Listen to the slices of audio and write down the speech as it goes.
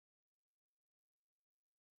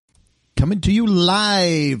coming to you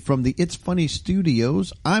live from the It's Funny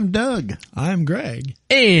Studios. I'm Doug. I'm Greg.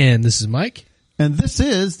 And this is Mike. And this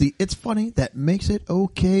is the It's Funny That Makes It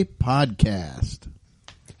Okay podcast.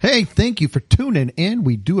 Hey, thank you for tuning in.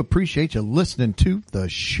 We do appreciate you listening to the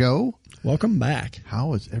show. Welcome back.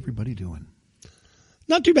 How is everybody doing?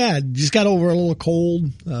 Not too bad. Just got over a little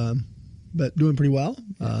cold, but doing pretty well.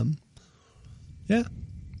 Yeah,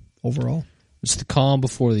 overall. It's the calm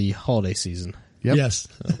before the holiday season. Yep. Yes.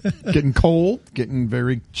 Getting cold, getting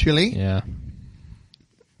very chilly. Yeah.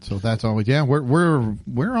 So that's always,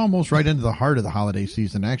 we're almost right into the heart of the holiday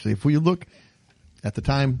season. Actually, if we look at the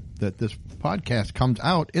time that this podcast comes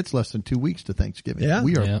out, it's less than 2 weeks to Thanksgiving. Yeah.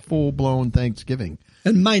 We are full blown Thanksgiving.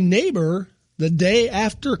 And my neighbor, the day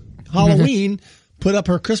after Halloween, put up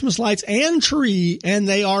her Christmas lights and tree, and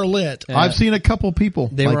they are lit. Yeah. I've seen a couple people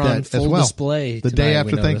they like were on that full as well. display the day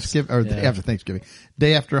after noticed. Thanksgiving, or after Thanksgiving,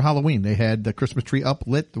 day after Halloween, they had the Christmas tree up,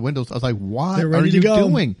 lit, the windows. I was like, "What are you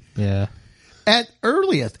doing?" Yeah. At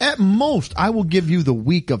most, I will give you the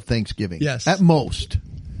week of Thanksgiving. Yes. At most.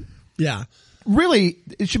 Yeah. Really,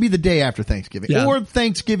 it should be the day after Thanksgiving. Yeah. Or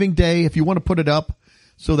Thanksgiving Day if you want to put it up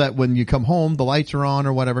so that when you come home, the lights are on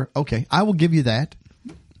or whatever. Okay, I will give you that.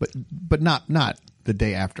 But not the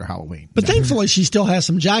day after Halloween. But thankfully, she still has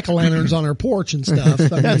some jack-o'-lanterns on her porch and stuff.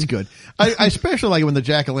 That's good. I especially like when the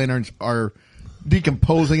jack-o'-lanterns are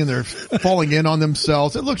decomposing and they're falling in on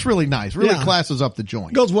themselves. It looks really nice. Really classes up the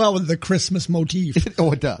joint. Goes well with the Christmas motif.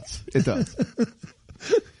 It does. It does.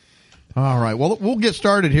 All right. Well, we'll get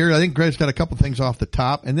started here. I think Greg's got a couple things off the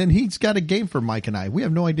top, and then he's got a game for Mike and I. We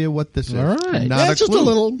have no idea what this is. All right. Not It's just a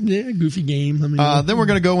little goofy game. I mean, then we're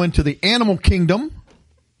going to go into the animal kingdom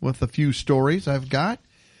with a few stories I've got.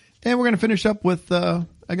 And we're going to finish up with, I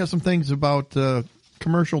got some things about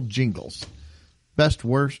commercial jingles. Best,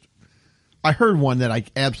 worst. I heard one that I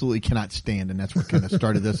absolutely cannot stand, and that's what kind of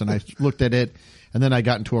started this. And I looked at it, and then I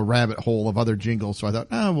got into a rabbit hole of other jingles. So I thought,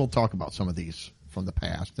 we'll talk about some of these from the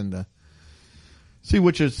past and see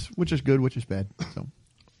which is good, which is bad. So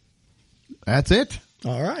that's it.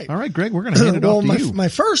 all right. All right, Greg, we're going to hand it off to you. My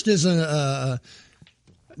first is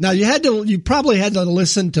now you probably had to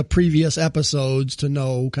listen to previous episodes to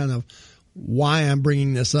know kind of why I'm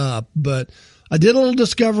bringing this up, but I did a little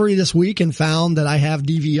discovery this week and found that I have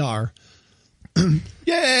DVR.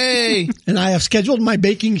 Yay! And I have scheduled my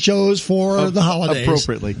baking shows for the holidays.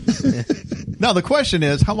 Appropriately. Now, the question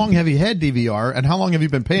is, how long have you had DVR and how long have you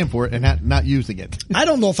been paying for it and not using it? I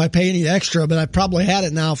don't know if I pay any extra, but I've probably had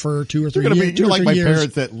it now for 2 or 3 years. You're like my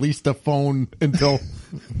parents that leased a phone until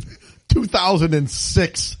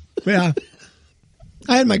 2006. Yeah.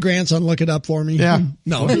 I had my grandson look it up for me. Yeah.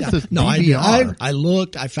 No, What is this I DVR? did. I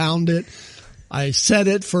looked, I found it. I set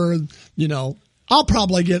it for, I'll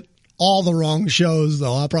probably get all the wrong shows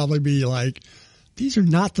though. I'll probably be like, these are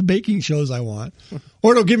not the baking shows I want.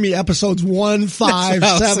 Or it'll give me episodes 1, 5,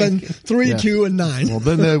 7, 3, 2, and 9. Well,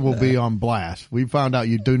 then they will be on blast. We found out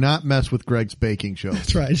you do not mess with Greg's baking shows.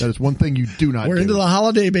 That's right. That is one thing you do not do. We're into the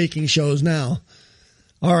holiday baking shows now.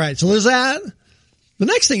 All right. So there's that. The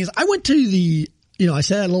next thing is I went to I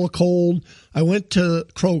said I had a little cold. I went to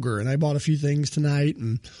Kroger and I bought a few things tonight.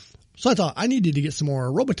 And so I thought I needed to get some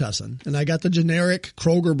more Robitussin. And I got the generic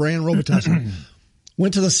Kroger brand Robitussin.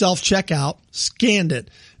 Went to the self-checkout, scanned it.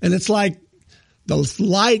 And it's like the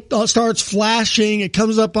light starts flashing. It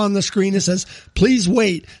comes up on the screen. It says, please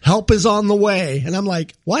wait. Help is on the way. And I'm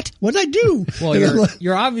like, what? What did I do? Well,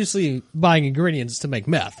 you're obviously buying ingredients to make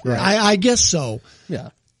meth, right? I guess so. Yeah.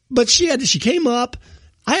 But she came up.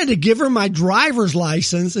 I had to give her my driver's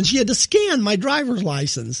license, and she had to scan my driver's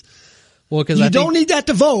license. Well, because you don't need that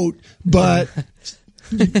to vote, but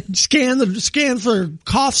scan for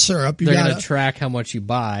cough syrup. They're going to track how much you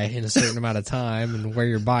buy in a certain amount of time and where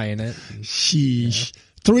you're buying it. Sheesh.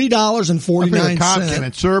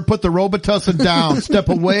 $3.49. Sir, put the Robitussin down. Step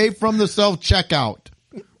away from the self-checkout.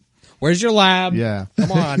 Where's your lab? Yeah.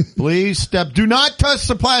 Come on. Please do not touch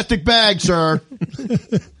the plastic bag, sir.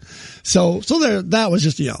 So there, that was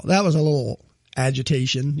just, that was a little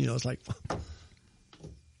agitation. It's like,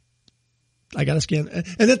 I got to scan.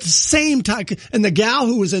 And at the same time, and the gal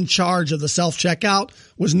who was in charge of the self-checkout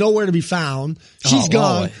was nowhere to be found. She's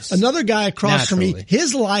gone. Always. Another guy across from me,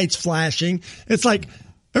 his light's flashing. It's like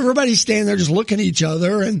everybody's standing there just looking at each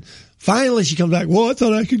other. And finally she comes back, well, I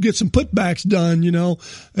thought I could get some putbacks done,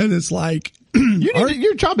 and it's like,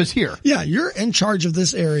 your job is here. Yeah, you're in charge of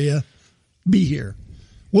this area. Be here.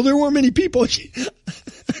 Well, there weren't many people.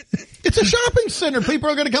 It's a shopping center. People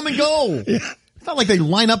are going to come and go. Yeah. It's not like they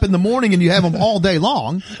line up in the morning and you have them all day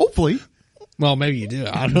long. Hopefully. Well, maybe you do.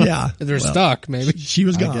 I don't know. Yeah. If they're stuck, maybe. She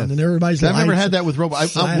was gone, guess. and everybody's I've never lights had that with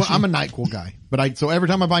robots. flashing. I'm a NyQuil guy, but so every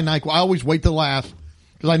time I buy NyQuil, I always wait till last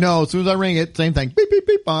because I know as soon as I ring it, same thing. Beep beep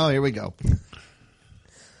beep. Oh, here we go.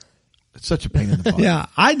 It's such a pain in the butt. Yeah,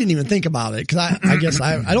 I didn't even think about it because I guess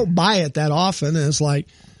I don't buy it that often, and it's like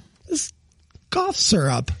this cough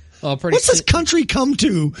syrup. Well, What's this country come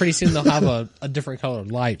to? Pretty soon they'll have a different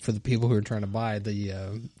colored light for the people who are trying to buy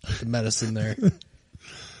the medicine there.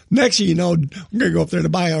 Next thing you know, I'm going to go up there to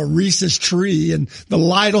buy a Reese's tree, and the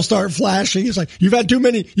light will start flashing. It's like, you've had too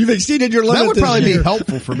many. You've exceeded your limit. That would this probably year. be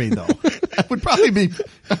helpful for me, though. That would probably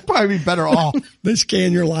be better off. They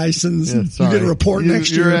scan your license. Yeah, and sorry. you get a report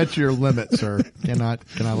next You're year. at your limit, sir. Cannot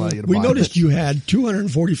allow you to We buy noticed it. you had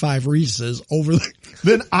 245 Reese's over the.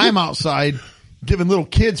 Then I'm outside giving little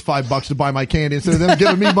kids $5 to buy my candy instead of them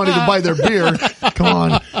giving me money to buy their beer. Come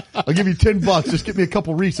on. I'll give you $10. Just get me a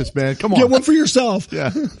couple Reese's, man. Come on. Get one for yourself. Yeah.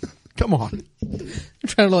 Come on. I'm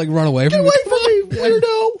trying to like run away from Get away from me,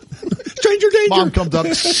 weirdo. Stranger danger. Mom comes up.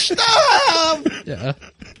 Stop. Yeah.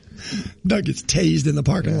 Doug gets tased in the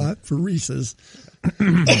parking lot for Reese's.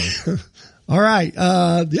 All right.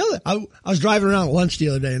 I was driving around at lunch the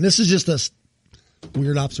other day, and this is just a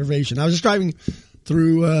weird observation. I was just driving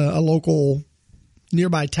through a local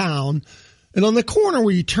nearby town, and on the corner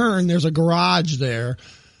where you turn, there's a garage there,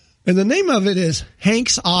 and the name of it is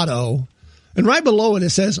Hank's Auto, and right below it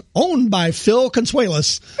says owned by Phil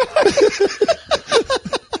Consuelos.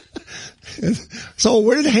 So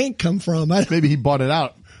where did Hank come from? Maybe he bought it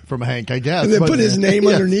out from Hank, I guess. And then put his name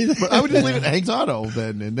underneath. But I would just leave it at Hank's Auto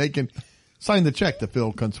then, and they can sign the check to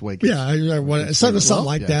Phil Kunzwig. Yeah, something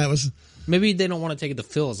like yeah. that. It was. Maybe they don't want to take it to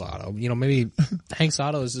Phil's Auto. You know, maybe Hank's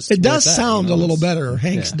Auto is just. It does like that, sound you know? a little better,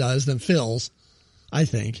 Hank's Yeah. does, than Phil's, I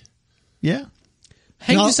think. Yeah.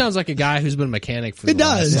 Hank No. just sounds like a guy who's been a mechanic for the It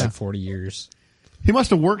does. last Yeah. like 40 years. He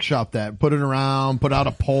must have workshopped that, put it around, put out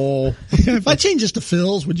a poll. If I change this to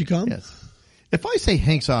Phil's, would you come? Yes. If I say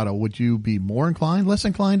Hank's Auto, would you be more inclined, less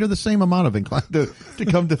inclined, or the same amount of inclined to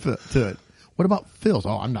come to it? What about Phil's?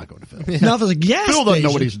 Oh, I'm not going to Phil's. Now, if it was a gas Phil station, doesn't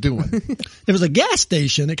know what he's doing. if it was a gas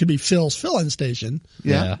station, it could be Phil's fill-in station.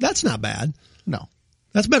 Yeah. That's not bad. No.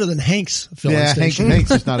 That's better than Hank's fill-in Yeah, station.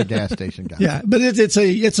 Hank's is not a gas station guy. Yeah, but it's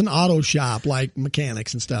an auto shop like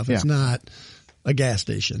mechanics and stuff. It's Yeah. not a gas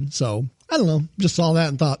station. So I don't know. Just saw that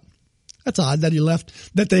and thought that's odd that he left.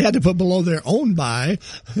 That they had to put below their owned by.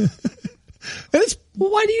 And it's Well,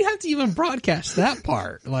 why do you have to even broadcast that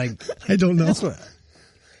part? Like, I don't know. that's what.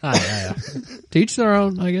 Yeah. Teach their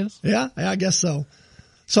own, I guess. Yeah, I guess so.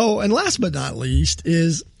 So, and last but not least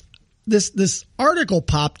is this article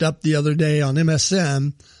popped up the other day on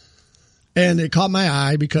MSN, and it caught my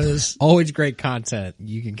eye because Always great content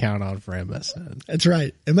you can count on for MSN. that's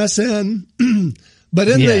right, MSN. But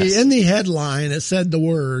in Yes. the headline, it said the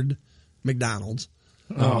word McDonald's,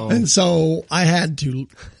 Oh. and so I had to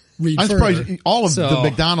read I'm further. surprised all of So- the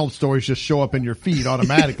McDonald's stories just show up in your feed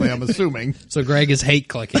automatically, I'm assuming. So Greg is hate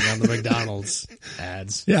clicking on the McDonald's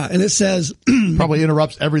ads. Yeah, and it says Probably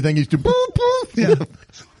interrupts everything he's doing. yeah,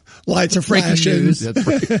 lights are Breaking flashing. news.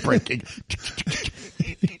 That's breaking.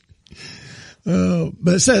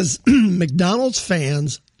 But it says McDonald's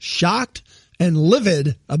fans shocked and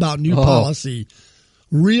livid about new policy.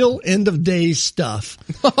 Real end of day stuff.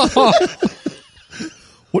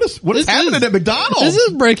 What is happening at McDonald's? This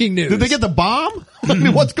is breaking news. Did they get the bomb? I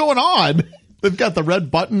mean, what's going on? They've got the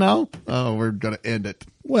red button now. Oh, we're going to end it.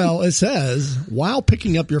 Well, it says while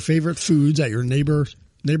picking up your favorite foods at your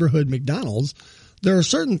neighborhood McDonald's, there are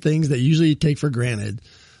certain things that you usually take for granted,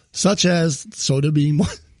 such as soda being more.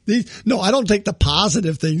 No, I don't take the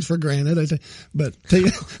positive things for granted.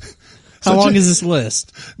 How long is this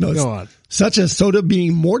list? No, Go on. Such as soda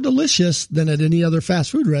being more delicious than at any other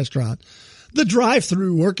fast food restaurant. The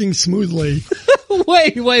drive-through working smoothly.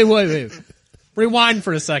 Wait. Rewind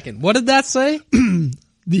for a second. What did that say?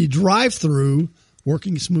 The drive-through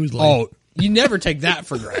working smoothly. Oh, you never take that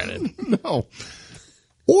for granted. No.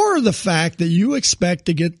 Or the fact that you expect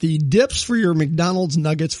to get the dips for your McDonald's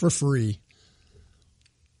nuggets for free.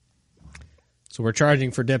 So we're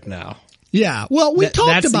charging for dip now. Yeah. Well, we talked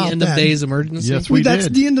That's about the end that. of days emergency. Yes, we That's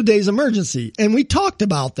did. the end of days emergency. And we talked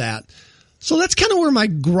about that. So that's kind of where my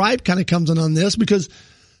gripe kind of comes in on this because,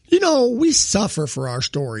 we suffer for our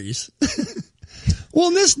stories. Well,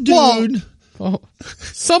 this dude. Well,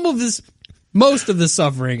 most of this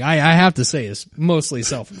suffering, I have to say, is mostly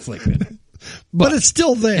self-inflicted. But it's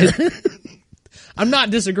still there. I'm not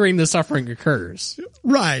disagreeing the suffering occurs.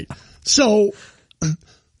 Right. So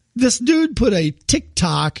this dude put a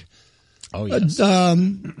TikTok Oh, yes.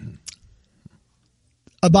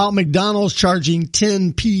 about McDonald's charging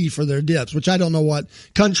 10p for their dips, which I don't know what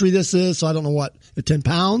country this is, so I don't know what 10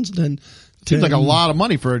 pounds. Then seems like a lot of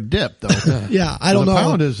money for a dip, though. Yeah, I don't know. A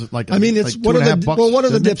pound is like. It's like what are the $2.50 what are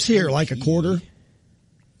the isn't it? dips here? Like a quarter,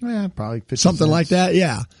 Yeah, probably 50 something cents. like that.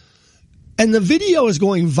 Yeah, and the video is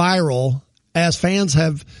going viral as fans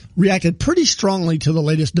have reacted pretty strongly to the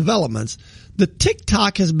latest developments. The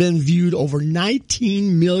TikTok has been viewed over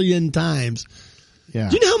 19 million times. Yeah,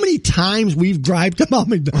 Do you know how many times we've griped about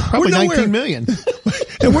McDonald's? probably 19 million.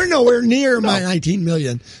 And we're nowhere near my 19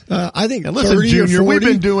 million. I think And listen, 30 Junior, or 40.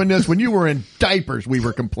 we've been doing this when you were in diapers. We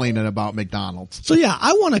were complaining about McDonald's. So yeah,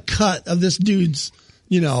 I want a cut of this dude's,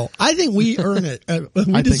 I think we earn it.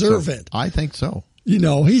 We deserve it. I think so.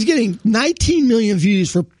 He's getting 19 million views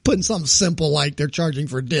for putting something simple like they're charging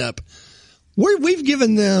for dip. We've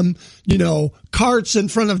given them, carts in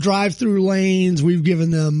front of drive-through lanes. We've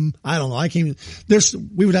given them, I don't know.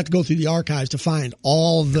 We would have to go through the archives to find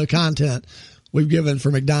all the content we've given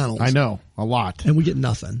for McDonald's. I know, a lot. And we get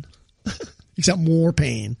nothing except more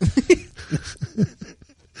pain.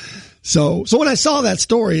 So when I saw that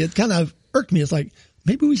story, it kind of irked me. It's like,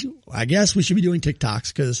 I guess we should be doing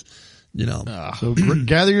TikToks because, So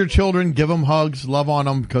gather your children, give them hugs, love on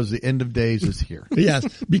them because the end of days is here. Yes,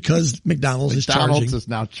 because McDonald's is charging. is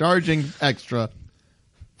now charging extra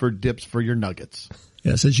for dips for your nuggets.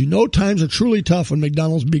 Yes, as you know, times are truly tough when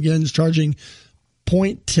McDonald's begins charging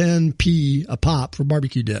 0.10p a pop for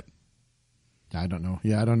barbecue dip. I don't know.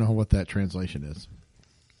 Yeah, I don't know what that translation is.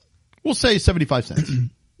 We'll say 75 cents.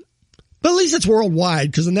 But at least it's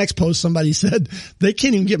worldwide because the next post somebody said they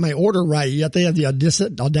can't even get my order right yet they have the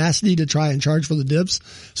audacity to try and charge for the dips.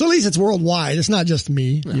 So at least it's worldwide. It's not just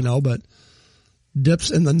me, but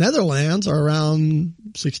dips in the Netherlands are around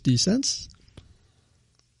 60 cents.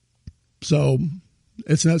 So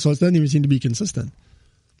it doesn't even seem to be consistent.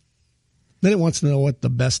 Then it wants to know what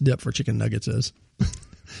the best dip for chicken nuggets is.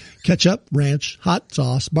 Ketchup, ranch, hot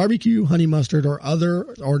sauce, barbecue, honey mustard, or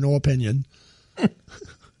no opinion.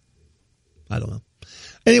 I don't know.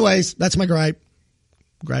 Anyways, that's my gripe.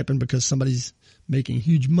 Griping because somebody's making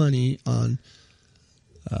huge money on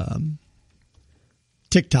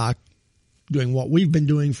TikTok doing what we've been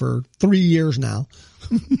doing for 3 years now.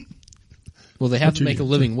 Well, they have to make a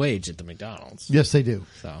living wage at the McDonald's. Yes, they do.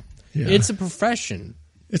 So Yeah. it's a profession.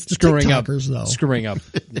 It's the Screwing up, TikTokers, though. Screwing up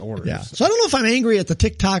the orders. Yeah. So I don't know if I'm angry at the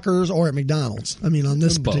TikTokers or at McDonald's. I mean, on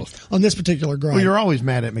this particular gripe. Well, you're always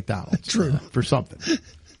mad at McDonald's. True. For something.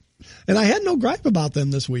 And I had no gripe about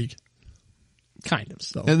them this week. Kind of.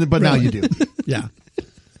 So, But now you do. Yeah.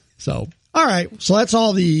 So, all right. So that's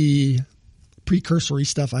all the precursory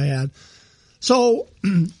stuff I had. So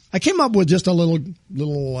I came up with just a little,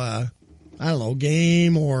 I don't know,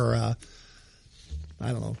 game or, I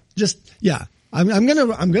don't know. Just, yeah. I'm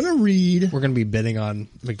gonna read. We're gonna be bidding on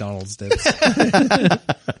McDonald's dips.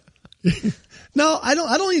 No, I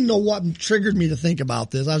don't even know what triggered me to think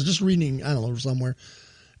about this. I was just reading, I don't know, somewhere.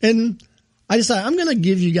 And I decided I'm going to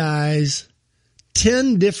give you guys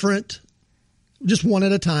 10 different, just one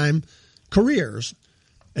at a time, careers.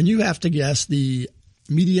 And you have to guess the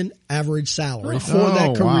median average salary for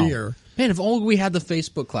that career. Wow. Man, if only we had the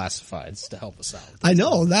Facebook classifieds to help us out. I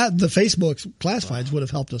know that the Facebook classifieds would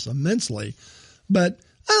have helped us immensely. But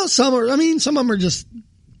some of them are just,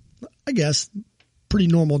 I guess, pretty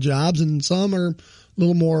normal jobs, and some are a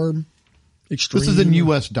little more extreme. This is in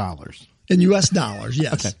U.S. dollars. In U.S. dollars,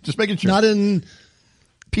 yes. Okay, just making sure. Not in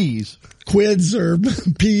peas, quids, or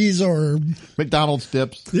peas, or McDonald's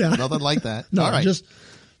dips. Yeah, nothing like that. No, all right. We're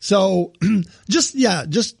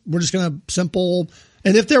just gonna simple.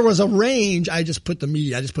 And if there was a range, I just put the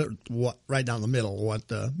median. I just put what right down the middle, what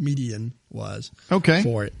the median was. Okay.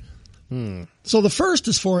 For it. So the first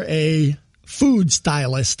is for a food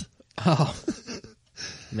stylist. Oh,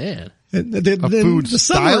 man. A food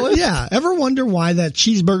stylist? Yeah. Ever wonder why that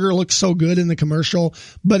cheeseburger looks so good in the commercial,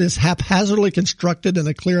 but is haphazardly constructed in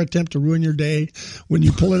a clear attempt to ruin your day when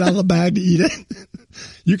you pull it out of the bag to eat it?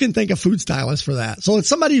 You can thank a food stylist for that. So it's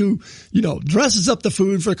somebody who, dresses up the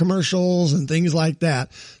food for commercials and things like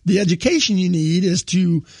that. The education you need is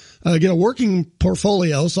to get a working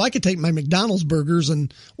portfolio so I could take my McDonald's burgers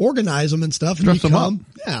and organize them and stuff. And Dress them up.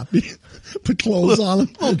 Yeah. Put clothes on them.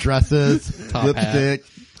 Little dresses, lipstick.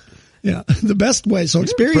 Yeah, the best way. So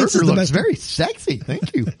experience is the best. Very sexy.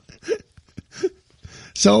 Thank you.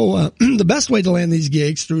 So the best way to land these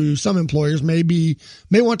gigs through some employers may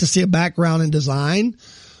want to see a background in design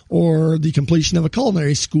or the completion of a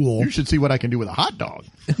culinary school. You should see what I can do with a hot dog.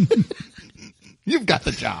 You've got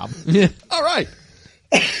the job. Yeah. All right.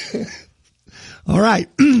 All right.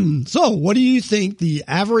 So what do you think the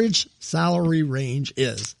average salary range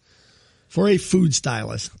is? for a food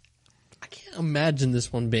stylist. I can't imagine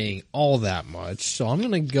this one being all that much. So I'm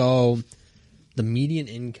going to go the median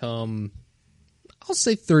income, I'll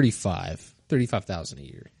say 35,000 a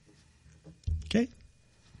year. Okay.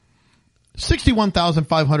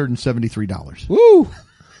 $61,573. Woo!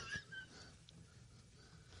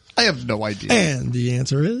 I have no idea. And the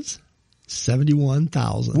answer is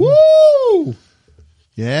 71,000. Woo!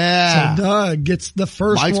 Yeah. So Doug gets the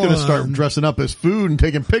first Mike's one. going to start dressing up as food and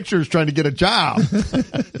taking pictures trying to get a job.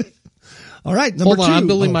 All right, number Hold on, two. I'm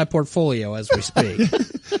building my portfolio as we speak.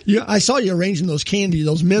 Yeah, I saw you arranging those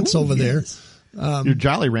those mints over there. Your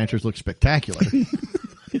Jolly Ranchers look spectacular.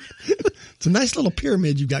 It's a nice little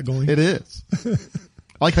pyramid you got going. It is. I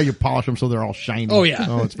like how you polish them so they're all shiny. Oh, yeah.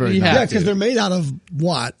 Oh, it's very You nice. have Yeah, because they're made out of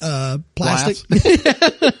what? Plastic? Glass?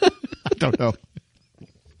 I don't know.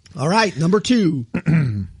 All right, number two.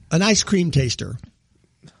 An ice cream taster.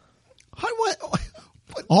 What?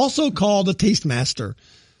 Also called a taste master.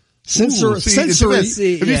 Ooh, see, Sensory if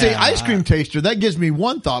you say yeah. ice cream taster, that gives me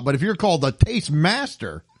one thought. But if you're called a taste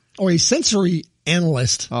master, or a sensory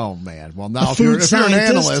analyst. oh man. Well, now if food you're an scientist.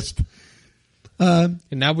 analyst, And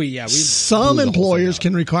now we Some blew the whole employers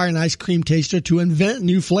thing can require an ice cream taster to invent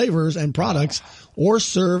new flavors and products or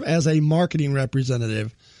serve as a marketing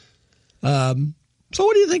representative. So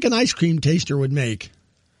what do you think an ice cream taster would make?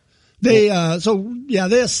 They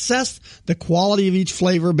assess the quality of each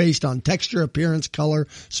flavor based on texture, appearance, color,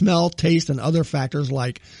 smell, taste, and other factors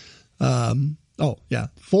like, full-time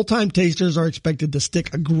tasters are expected to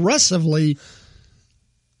stick aggressive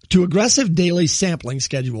daily sampling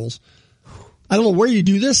schedules. I don't know where you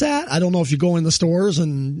do this at. I don't know if you go in the stores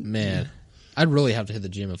and Man, I'd really have to hit the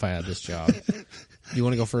gym if I had this job. You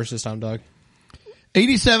want to go first this time, Doug?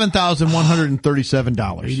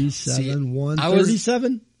 $87,137. 87,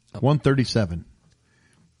 137. 137.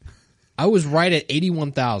 I was right at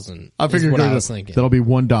 81,000. I figured what I was thinking. that'll be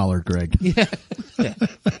 $1, Greg. Yeah.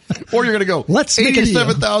 Or you're going to go, Let's make a deal.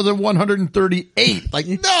 87,138. Like,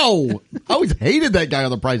 no! I always hated that guy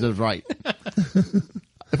on The Price is Right.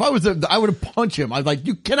 If I was there, I would have punched him. I was like,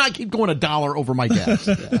 you cannot keep going $1 over my guess.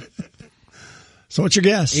 Yeah. So what's your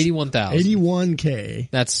guess? 81,000. 81K.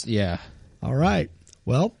 That's, yeah. All right.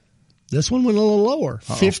 Well, this one went a little lower.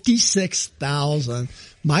 56,000.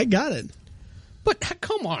 Mike got it. But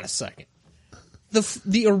come on a second.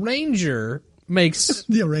 The arranger makes,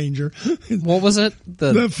 The arranger. what was it?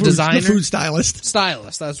 The designer? The food stylist.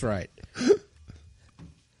 Stylist, that's right.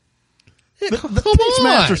 The Taste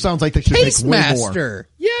Master sounds like they should Taste make way more. Master.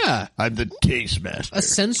 Yeah. I'm the Taste Master. A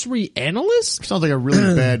sensory analyst? Sounds like a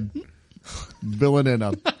really bad villain in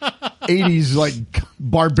a 80s like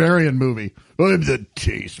barbarian movie. I'm the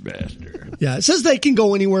Taste Master. Yeah, it says they can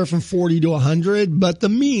go anywhere from 40 to 100, but the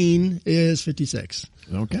mean is 56.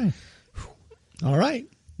 Okay. All right.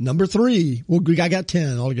 Number three. Well, I got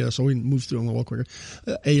 10 altogether, so we can move through them a little quicker.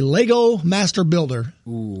 A Lego master builder.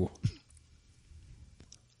 Ooh.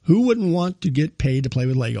 Who wouldn't want to get paid to play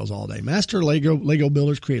with Legos all day? Master Lego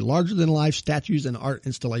builders create larger-than-life statues and art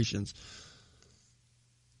installations.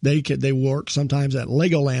 They work sometimes at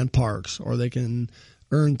Legoland parks, or they can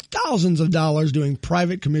earn thousands of dollars doing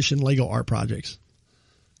private commission Lego art projects.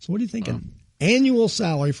 So what are you thinking? Annual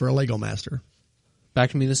salary for a Lego master? Back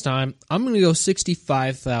to me this time. I'm going to go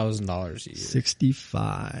 $65,000 a year.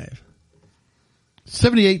 65.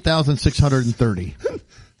 78,630.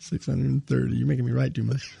 630. You're making me write too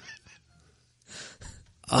much.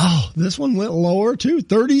 Oh, this one went lower too.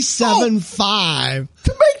 37.5.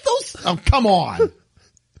 To make those, oh come on.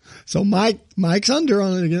 So Mike's under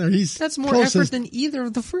on it again. That's more closest. effort than either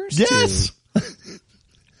of the first Yes. two.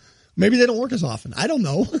 Maybe they don't work as often. I don't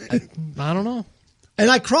know. I don't know. And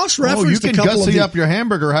I Oh, you cross-referenced can a couple of gussy the, up your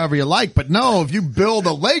hamburger however you like, but no, if you build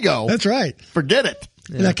a Lego, That's right. forget it.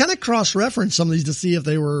 And I kind of cross-referenced some of these to see if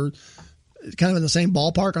they were kind of in the same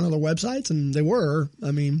ballpark on other websites, and they were.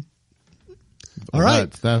 I mean, all right.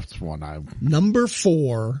 That's one I. Number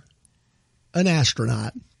 4, an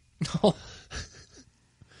astronaut.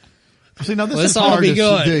 See, now this Well, is this ought to hard be to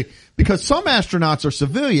good. see, because some astronauts are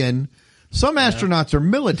civilian, some astronauts are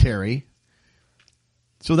military,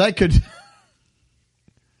 so that could.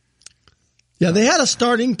 Yeah, they had a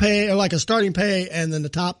starting pay, or like a starting pay and then the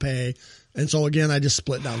top pay. And so again, I just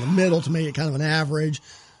split down the middle to make it kind of an average.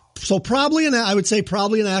 So I would say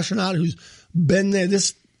probably an astronaut who's been there.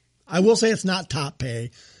 I will say it's not top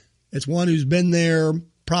pay. It's one who's been there.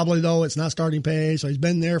 Probably though, it's not starting pay. So he's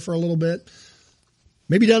been there for a little bit.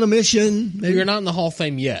 Maybe done a mission. Maybe You're not in the Hall of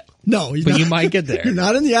Fame yet. No, he's But not. you might get there. You're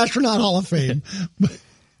not in the Astronaut Hall of Fame.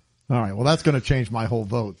 All right, well, that's going to change my whole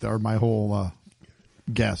vote or my whole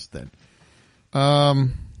guess then.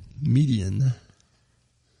 Median.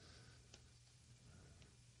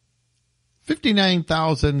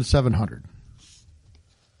 $59,700.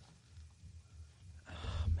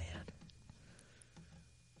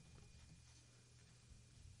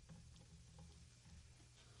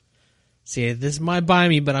 See, this might buy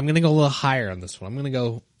me, but I'm going to go a little higher on this one. I'm going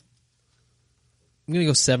to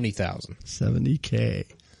go 70,000. 70K.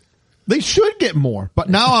 They should get more, but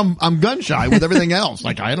now I'm gun shy with everything else.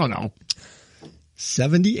 Like, I don't know.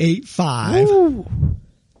 78.5.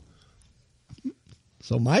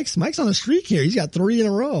 So Mike's on a streak here. He's got 3 in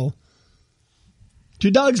a row. To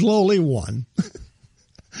Doug's lowly 1.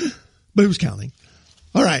 But who's counting?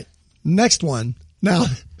 All right. Next one. Now,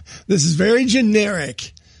 this is very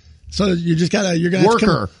generic. So you just you're gonna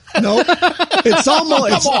worker. No, it's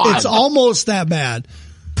almost that bad.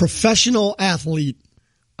 Professional athlete.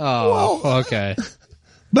 Oh, okay.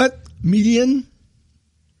 But median.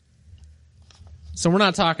 So we're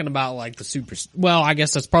not talking about like the super. Well, I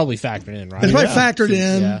guess that's probably factored in, right? It's probably factored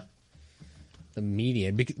in. Yeah. The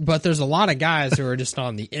median, but there's a lot of guys who are just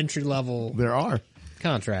on the entry level. There are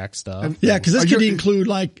contract stuff. Yeah, because this could include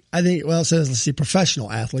it says, let's see, professional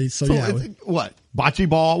athletes. So yeah. What? Bocce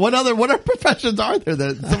ball? What other professions are there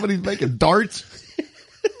that somebody's making? Darts?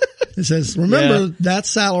 It says, remember that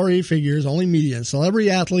salary figures only median. Celebrity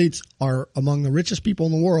athletes are among the richest people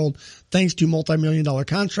in the world thanks to multi-million-dollar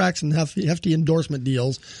contracts and hefty endorsement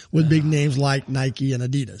deals with big names like Nike and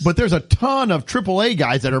Adidas. But there's a ton of AAA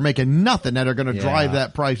guys that are making nothing that are going to drive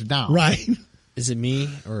that price down. Right. Is it me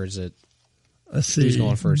or is it? Let's see. Who's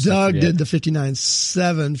going first? Doug did the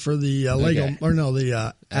 59.7 for the Lego, or no,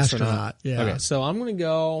 the astronaut. Yeah. Okay, so I'm going to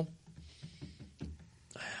go.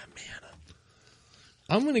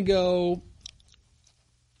 I'm going to go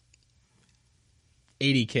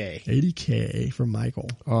 80K. 80K for Michael.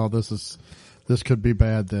 Oh, this could be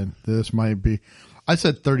bad then. This might be. I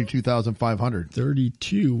said 32,500.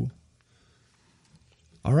 32.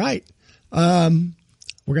 All right. We're going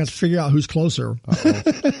to have to figure out who's closer.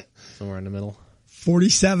 Somewhere in the middle.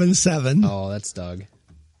 47.7. Oh, that's Doug.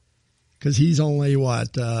 Because he's only,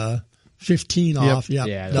 15 off. Yep.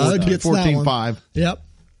 Yeah, Doug gets 14.5. Yep.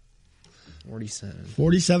 47.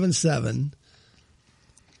 47.7.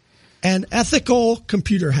 An ethical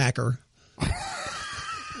computer hacker.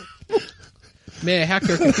 May I hack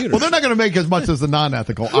their computer? Well, they're not going to make as much as the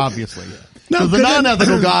non-ethical, obviously. No, Because the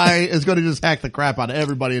non-ethical guy is going to just hack the crap out of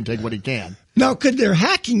everybody and take what he can. Now, could their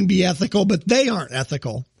hacking be ethical, but they aren't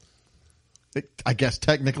ethical? I guess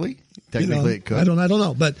technically it could. I don't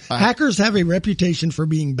know. But hackers have a reputation for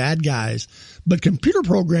being bad guys, but computer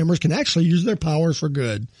programmers can actually use their powers for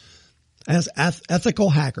good as ethical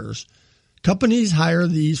hackers. Companies hire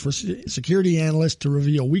these for security analysts to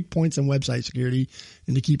reveal weak points in website security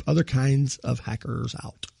and to keep other kinds of hackers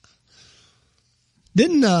out.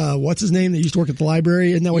 Didn't, what's his name that used to work at the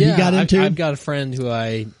library? Isn't that what he got into? I've got a friend who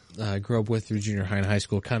I grew up with through junior high and high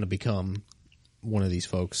school, kind of become one of these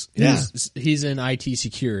folks. Yeah. He's in IT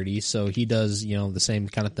security, so he does, the same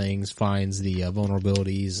kind of things, finds the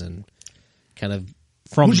vulnerabilities and kind of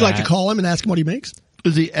from Would you like to call him and ask him what he makes?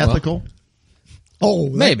 Is he ethical?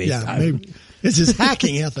 Maybe. Maybe. Is his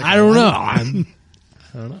hacking ethical? I don't know. I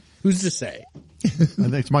don't know. Who's to say? I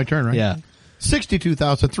think it's my turn, right? Yeah.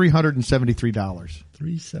 $62,373.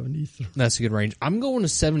 $373. That's a good range. I'm going to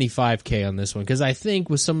 75K on this one because I think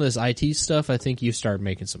with some of this IT stuff, I think you start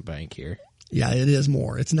making some bank here. Yeah, it is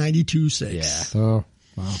more. It's 92.6. Yeah. Oh,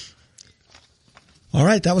 wow. All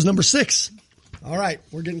right, that was number 6. All right,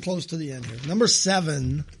 we're getting close to the end here. Number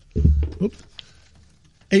 7. Oop.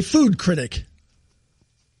 A food critic.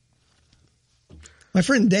 My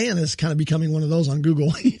friend Dan is kind of becoming one of those on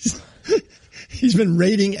Google. He's been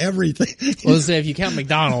rating everything. Well, let's say if you count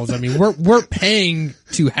McDonald's, I mean, we're paying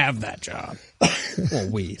to have that job.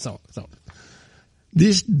 Well, so.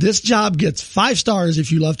 This job gets 5 stars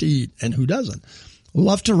if you love to eat, and who doesn't?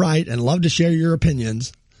 Love to write and love to share your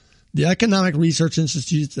opinions. The Economic Research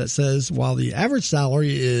Institute that says while the average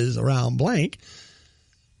salary is around blank,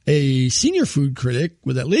 a senior food critic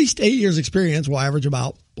with at least 8 years experience will average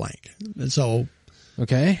about blank. And so,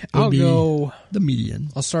 okay, I'll go the median.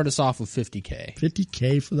 I'll start us off with 50K.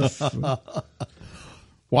 50K for the food.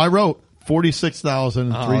 Well, I wrote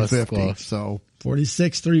 46,350. Oh, so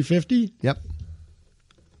 46,350. Yep.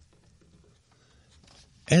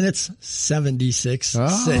 And it's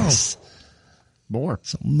 76.6. More.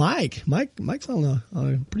 So Mike's on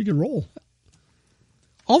a pretty good roll.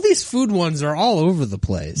 All these food ones are all over the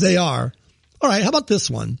place. They are. All right, how about this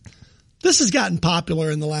one? This has gotten popular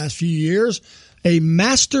in the last few years. A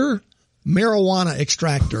master marijuana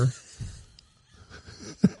extractor.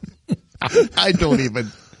 I don't even.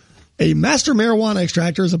 A master marijuana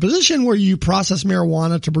extractor is a position where you process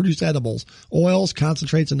marijuana to produce edibles, oils,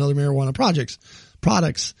 concentrates, and other marijuana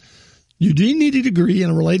products. You do need a degree in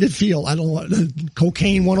a related field. I don't want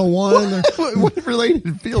cocaine 101 What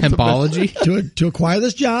related field? Hempology? to acquire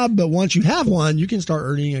this job. But once you have one, you can start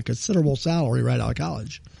earning a considerable salary right out of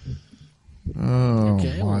college. Oh,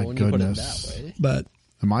 Okay, my when you put it goodness. that way. But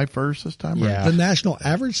Am I first this time? or- Yeah. the national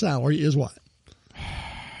average salary is what?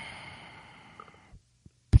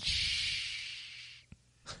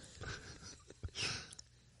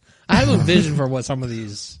 I have a vision for what some of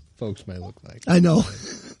these folks may look like. I know.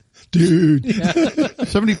 Dude.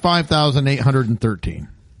 75,813.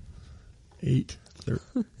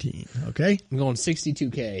 813. Okay. I'm going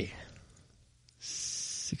 62K.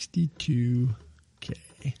 62K.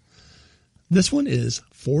 This one is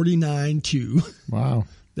 49.2. Wow.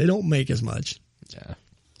 They don't make as much. Yeah.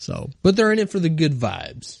 So But they're in it for the good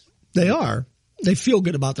vibes. they are. They feel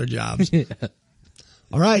good about their jobs.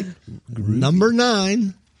 All right. Number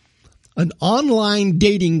 9. An online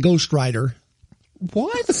dating ghostwriter.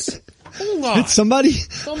 What? Hold on. It's somebody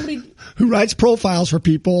Somebody. who writes profiles for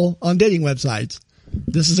people on dating websites.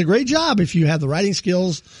 This is a great job if you have the writing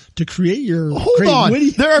skills to create Hold on. witty.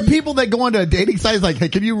 There are people that go onto a dating site like, hey,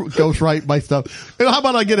 can you ghostwrite my stuff? How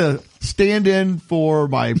about I get a stand-in for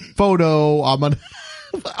my photo? I'll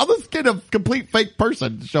just get a complete fake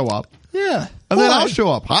person to show up. Yeah. And then I'll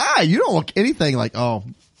show up. Hi, you don't look anything like, oh,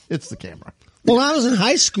 it's the camera. When I was in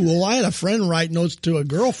high school, I had a friend write notes to a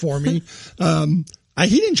girl for me.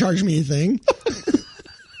 He didn't charge me anything.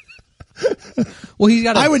 Well, he's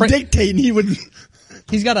got. I would dictate, and he would.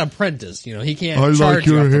 He's got an apprentice. You know, he can't charge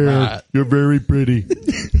you off the bat. You're very pretty.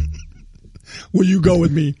 Will you go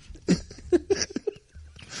with me?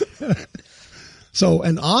 So,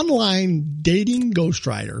 an online dating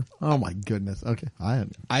ghostwriter. Oh my goodness. Okay.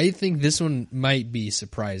 I think this one might be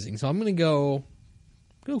surprising. So I'm going to go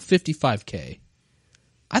 55K.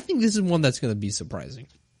 I think this is one that's going to be surprising.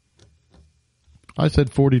 I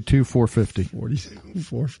said 42,450.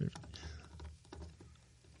 450.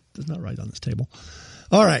 Does not write on this table.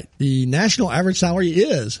 All right. The national average salary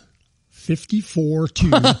is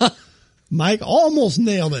 54.2. Mike almost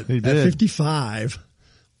nailed it He at did. 55.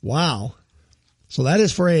 Wow. So that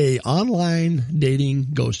is for a online dating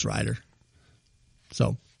ghostwriter. So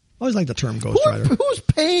I always like the term ghostwriter. Who's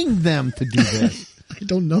paying them to do this? I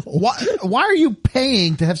don't know. Why are you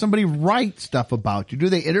paying to have somebody write stuff about you? Do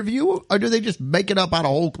they interview or do they just make it up out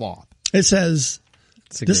of whole cloth? It says,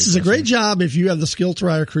 this is a great job if you have the skill to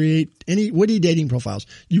write or create any witty dating profiles.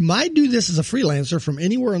 You might do this as a freelancer from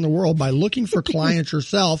anywhere in the world by looking for clients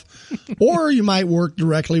yourself, or you might work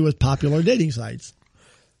directly with popular dating sites.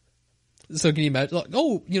 So can you imagine? Like,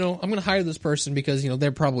 I'm going to hire this person because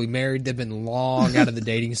they're probably married. They've been long out of the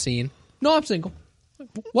dating scene. No, I'm single.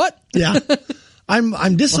 What? Yeah. I'm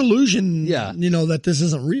disillusioned, Yeah. That this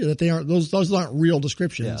isn't real, that they aren't, those aren't real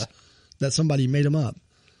descriptions, Yeah. that somebody made them up.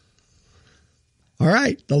 All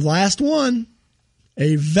right. The last one,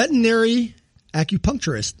 a veterinary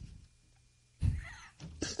acupuncturist.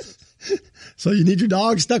 So you need your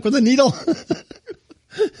dog stuck with a needle?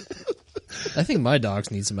 I think my dogs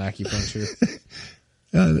need some acupuncture.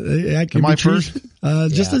 Am I first?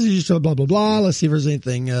 Just as you said, blah, blah, blah. Let's see if there's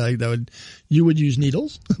anything you would use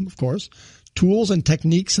needles, of course. Tools and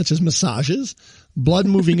techniques such as massages, blood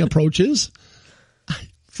moving approaches,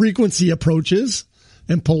 frequency approaches,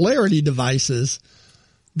 and polarity devices.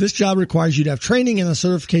 This job requires you to have training and a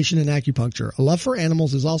certification in acupuncture. A love for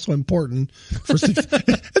animals is also important for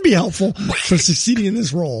it'd be helpful for succeeding in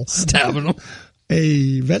this role. Stabbing them.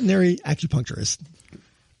 A veterinary acupuncturist.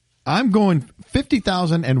 I'm going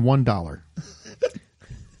 $50,001.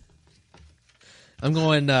 I'm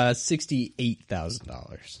going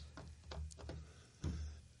 $68,000.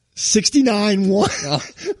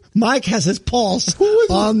 69.1. Mike has his pulse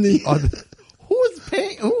on the. Who is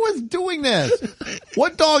paying? Who is doing this?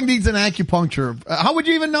 What dog needs an acupuncture? How would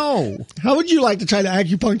you even know? How would you like to try to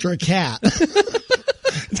acupuncture a cat?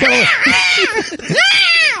 It's got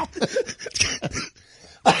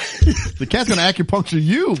The cat's going to acupuncture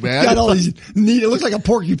you, man. got all these neat. It looks like a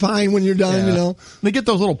porcupine when you're done. Yeah. They get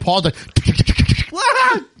those little paws. Like,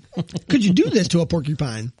 Could you do this to a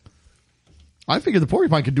porcupine? I figured the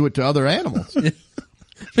porcupine could do it to other animals.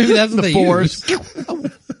 Maybe that's what The they forest. use.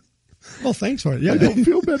 Well, thanks for it. Yeah. I don't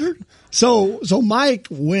feel better. So Mike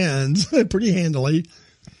wins pretty handily.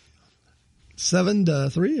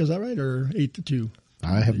 7-3, is that right, or 8-2?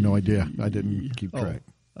 I have no idea. I didn't keep track.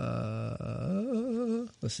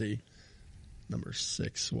 Let's see. Number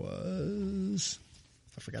 6 was.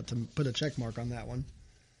 I forgot to put a check mark on that one.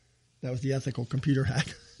 That was the ethical computer hack.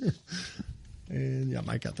 And yeah,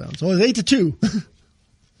 Mike got that one. So it's 8-2.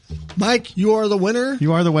 Mike, you are the winner.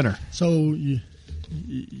 You are the winner. So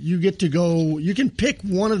you get to go. You can pick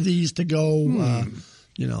one of these to go.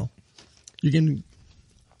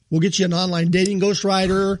 We'll get you an online dating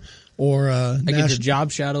ghostwriter or I get to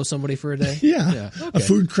job shadow somebody for a day. Yeah. Okay. A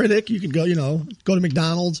food critic. You could go. Go to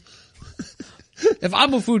McDonald's. If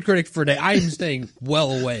I'm a food critic for a day, I am staying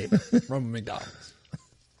well away from McDonald's.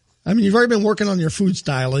 I mean, you've already been working on your food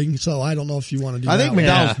styling, so I don't know if you want to do that. I think one.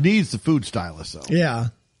 McDonald's needs the food stylist, though. Yeah.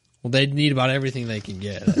 Well, they need about everything they can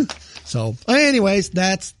get. So, anyways,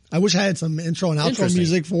 I wish I had some intro and outro Interesting.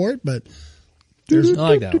 music for it, but I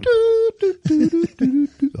like that one.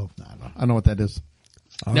 Oh, I don't know what that is.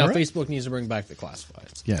 Now, right. Facebook needs to bring back the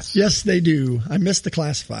classifieds. Yes. Yes, they do. I missed the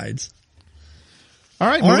classifieds. All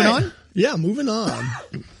right, All moving right. on. Yeah, moving on.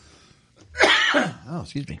 Oh,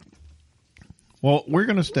 excuse me. Well, we're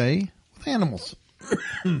going to stay with animals.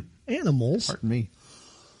 Animals. Pardon me.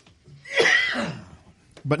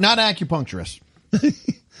 But not acupuncturists.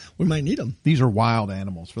 We might need them. These are wild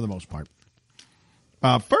animals for the most part.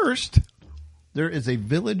 First, there is a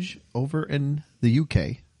village over in the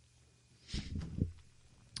UK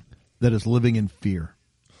that is living in fear.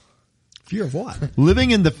 Fear of what?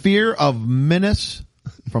 Living in the fear of menace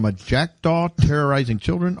from a jackdaw terrorizing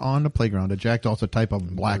children on the playground. A jackdaw is a type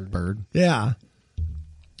of blackbird. Yeah.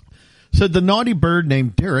 Said the naughty bird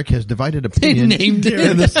named Derek has divided opinion named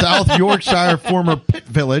in the South Yorkshire former pit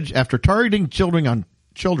village after targeting children on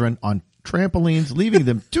trampolines, leaving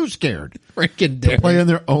them too scared Freaking to Derek. play in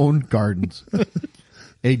their own gardens.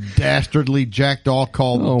 A dastardly jackdaw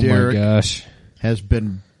called Oh Derek my gosh. has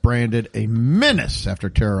been branded a menace after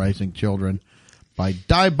terrorizing children by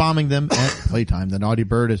dive bombing them at playtime. The naughty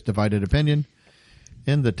bird has divided opinion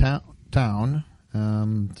in the town.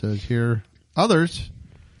 Says here, others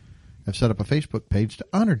have set up a Facebook page to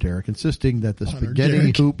honor Derek, insisting that the spaghetti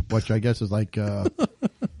Derek. hoop, which I guess is like, I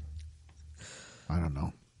don't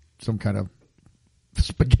know, some kind of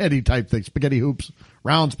spaghetti type thing, spaghetti hoops,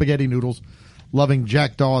 round spaghetti noodles. Loving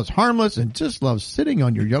jackdaw is harmless and just loves sitting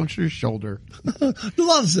on your youngster's shoulder.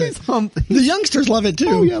 Loves it. The He's youngsters love it too.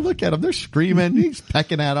 Oh, yeah, look at him. They're screaming. He's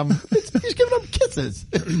pecking at them. He's giving them kisses.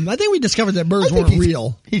 I think we discovered that birds I think weren't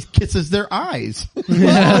real. He kisses their eyes.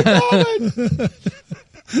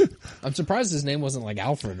 I'm surprised his name wasn't like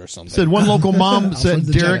Alfred or something. Said one local mom said Alfred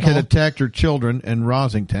the Derek had jackdaw. attacked her children in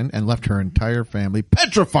Rosington and left her entire family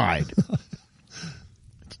petrified.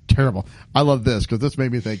 It's terrible. I love this because this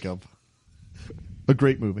made me think of a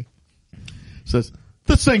great movie. Says,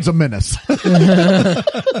 this thing's a menace.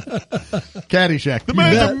 Caddyshack. The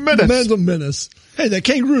man's a menace. The man's a menace. Hey, that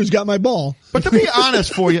kangaroo's got my ball. But to be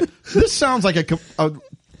honest for you, this sounds like a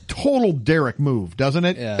total Derek move, doesn't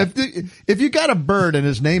it? Yeah. If you got a bird and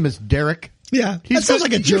his name is Derek, Yeah, that sounds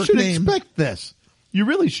like a you jerk should name. expect this. You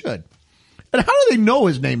really should. And how do they know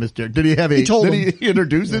his name is Derek? Did he have He told him. he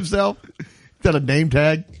introduce himself? Got a name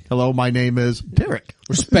tag? Hello, my name is Derek.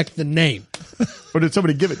 Respect the name. Or did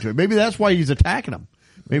somebody give it to him? Maybe that's why he's attacking him.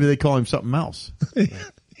 Maybe they call him something else.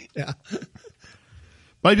 Yeah.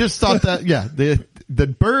 But I just thought that, yeah, the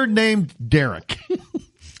bird named Derek.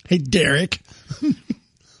 Hey, Derek.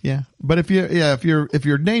 Yeah, but if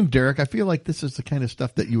you're named Derek, I feel like this is the kind of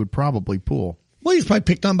stuff that you would probably pull. Well, he's probably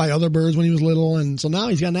picked on by other birds when he was little, and so now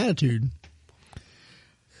he's got an attitude.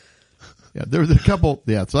 Yeah, there was a couple.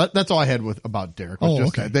 Yeah, so that's all I had about Derek. Was Oh,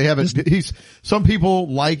 just okay. They haven't. Some people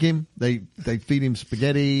like him. They feed him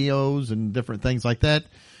SpaghettiOs and different things like that.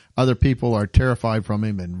 Other people are terrified from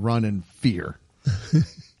him and run in fear.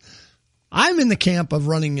 I'm in the camp of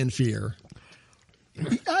running in fear.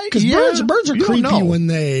 Because birds are creepy when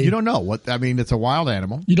they. You don't know what I mean. It's a wild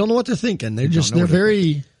animal. You don't know what they're thinking. They're know what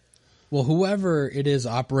very. Well, whoever it is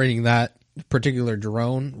operating that particular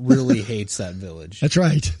drone really hates that village. That's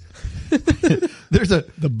right. There's a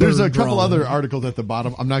bird couple drone. other articles at the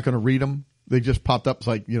bottom. I'm not going to read them. They just popped up. It's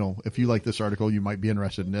like, if you like this article, you might be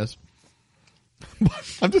interested in this.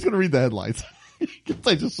 I'm just going to read the headlines.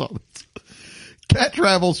 I just saw this. Cat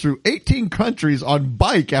travels through 18 countries on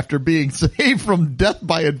bike after being saved from death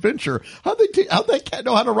by adventure. How'd that cat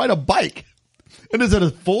know how to ride a bike? And is it a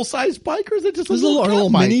full size bike or is it just a Is it little, a little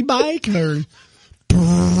cat bike? mini bike or?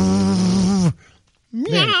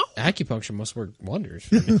 Man, acupuncture must work wonders.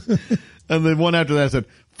 And then one after that said,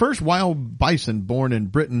 first wild bison born in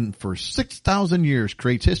Britain for 6,000 years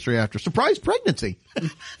creates history after surprise pregnancy.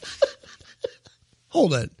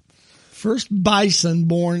 Hold it. First bison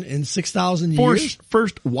born in 6,000 years?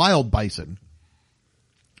 First wild bison.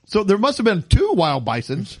 So there must have been two wild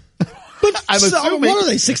bisons. But I'm assuming. what are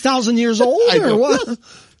they, 6,000 years old I or don't what? know.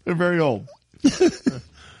 They're very old.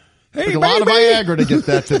 Hey, Took a lot of Viagra to get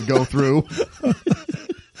that to go through.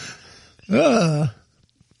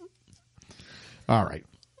 All right.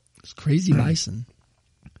 It's crazy bison.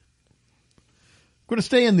 We're going to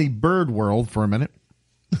stay in the bird world for a minute.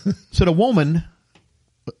 Said a woman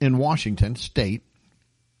in Washington State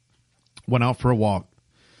went out for a walk.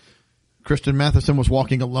 Kristen Matheson was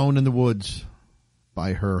walking alone in the woods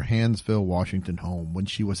by her Hansville, Washington home when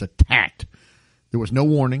she was attacked. There was no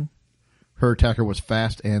warning. Her attacker was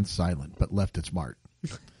fast and silent, but left its mark.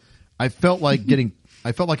 I felt like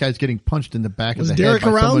I was getting punched in the back of the Derek head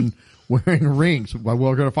by around? someone wearing rings. Well,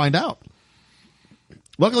 we're going to find out.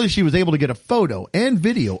 Luckily, she was able to get a photo and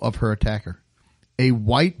video of her attacker. A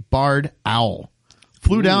white-barred owl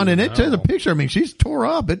flew down, and it took a picture. I mean, she's tore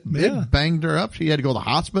up. It banged her up. She had to go to the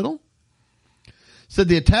hospital. Said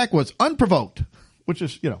the attack was unprovoked, which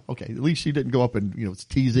is, okay, at least she didn't go up and,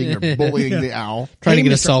 teasing or bullying the owl. Trying to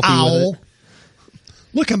get a Mr. selfie with it.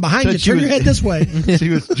 Look, I'm behind Said you. she Turn was- your head this way. She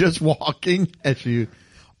was just walking, as she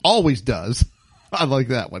always does. I like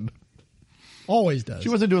that one. Always does. She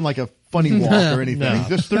wasn't doing like a funny walk or anything. No.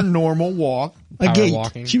 Just their normal walk. a power gate.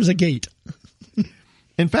 walking. She was a gate.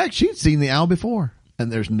 In fact, she'd seen the owl before,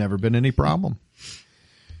 and there's never been any problem.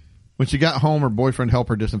 When she got home, her boyfriend helped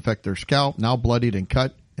her disinfect her scalp, now bloodied and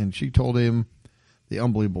cut, and she told him the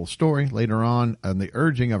unbelievable story. Later on the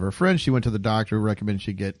urging of her friends, she went to the doctor who recommended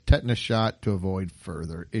she get tetanus shot to avoid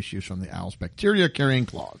further issues from the owl's bacteria-carrying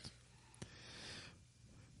claws.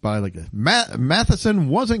 But I like this. Matheson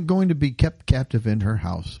wasn't going to be kept captive in her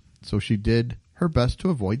house, so she did her best to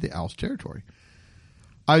avoid the owl's territory.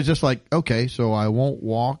 I was just like, okay, so I won't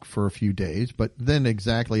walk for a few days, but then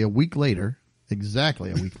exactly a week later,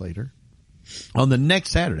 on the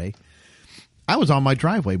next Saturday, I was on my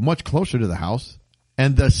driveway, much closer to the house,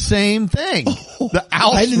 and the same thing. The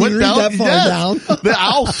owl I didn't went even read down. that far down. The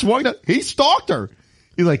owl swung down. He stalked her.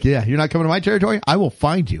 He's like, yeah, you're not coming to my territory? I will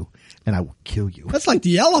find you, and I will kill you. That's like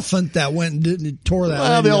the elephant that went and tore that. Well,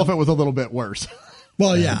 the lady up. elephant was a little bit worse.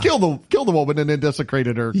 Well, yeah. Killed the woman and then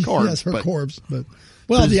desecrated her corpse. Yes, her but corpse. But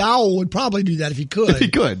well, the owl would probably do that if he could. If he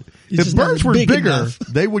could. He's If just not birds were big bigger, enough.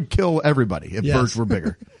 they would kill everybody if Yes. birds were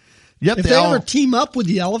bigger. Yep, If the they owl, ever team up with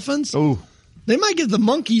the elephants, oh, they might give the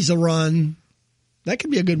monkeys a run. That could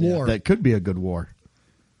be a good war. that could be a good war.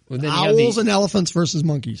 Well, then you have Owls and elephants versus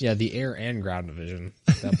monkeys. the air and ground division.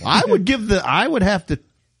 at that point. I would have to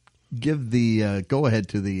give the go ahead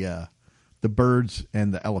to the birds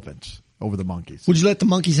and the elephants over the monkeys. Would you let the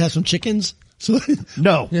monkeys have some chickens? So,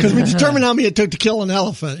 No, because we determined how many it took to kill an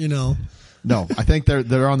elephant. no. I think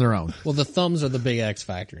they're on their own. Well, the thumbs are the big X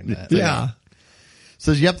factor in that. Yeah.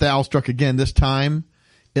 Says, yep, the owl struck again. This time,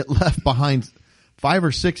 it left behind 5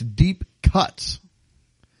 or 6 deep cuts.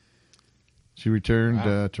 She returned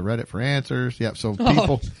to Reddit for answers. Yep. So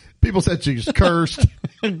people said she's cursed.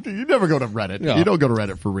 You never go to Reddit. No. You don't go to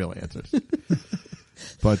Reddit for real answers.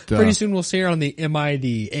 But Pretty soon we'll see her on the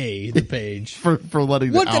MIDA, the page. for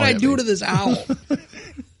letting What the did owl I hit do me. to this owl?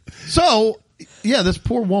 So yeah, this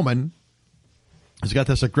poor woman has got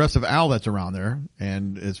this aggressive owl that's around there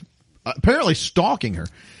and is apparently stalking her.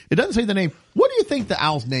 It doesn't say the name. What do you think the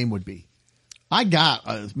owl's name would be? I got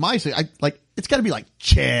it's got to be like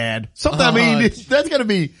Chad. Something. I mean, that's got to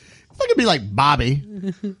be. It's not gonna be like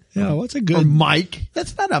Bobby Yeah. What's a or good Mike.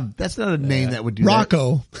 That's not a name that would do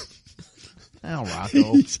Rocco? that. Oh,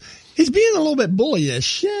 Rocco. He's being a little bit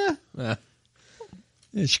bullyish. Yeah.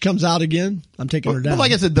 And she comes out again. I'm taking her But down.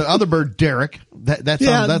 like I said, the other bird, Derek. That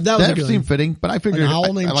Yeah, sounds, that was a that good seemed one. fitting. But I Like figured an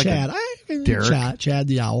owl named I like Chad. Derek. Chad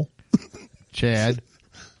the owl. Chad.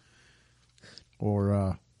 Or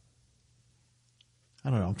I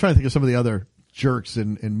don't know. I'm trying to think of some of the other jerks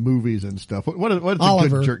in movies and stuff. What's a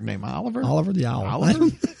Oliver. good jerk name? Oliver? Oliver the owl. Oliver? I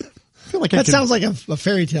feel like That sounds like a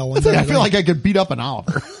fairy tale one. I feel like I could beat up an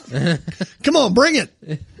Oliver. Come on, bring it.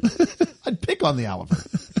 I'd pick on the Oliver.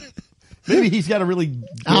 Maybe he's got a really dorky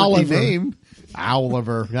Oliver. name.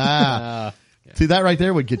 Oliver. Ah. See, that right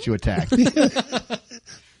there would get you attacked.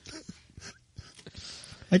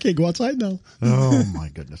 I can't go outside now. Oh, my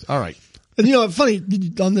goodness. All right. And funny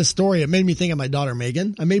on this story, it made me think of my daughter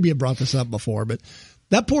Megan. I maybe have brought this up before, but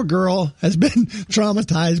that poor girl has been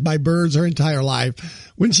traumatized by birds her entire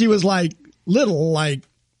life. When she was like little, like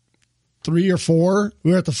 3 or 4,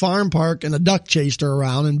 we were at the farm park and a duck chased her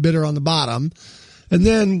around and bit her on the bottom. And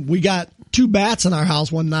then we got 2 bats in our house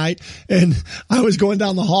one night, and I was going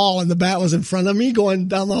down the hall and the bat was in front of me going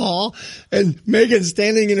down the hall, and Megan's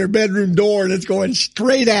standing in her bedroom door and it's going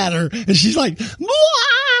straight at her, and she's like, "Wah!"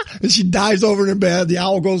 And she dives over in her bed. The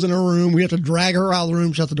owl goes in her room. We have to drag her out of the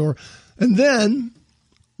room, shut the door. And then,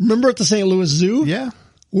 remember at the St. Louis Zoo? Yeah.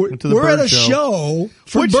 We're Went to the at bird a show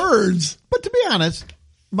for Which- birds. But to be honest,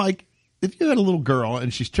 Mike, if you had a little girl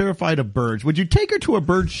and she's terrified of birds, would you take her to a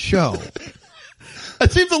bird show?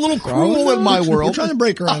 It seems a little cruel in my world. We're trying to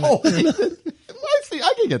break her on it.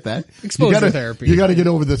 I can get that. Exposure therapy. You got to get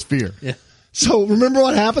over this fear. Yeah. So remember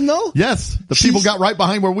what happened though? Yes. The people got right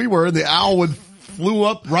behind where we were, and the owl flew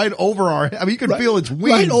up right over our head. I mean, you could feel its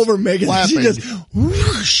wings. Right over Megan. Flapping. She just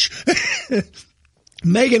whoosh.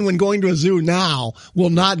 Megan, when going to a zoo now, will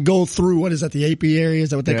not go through, what is that, the apiary? Is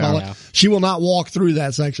that what they call it? Yeah. She will not walk through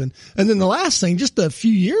that section. And then the last thing, just a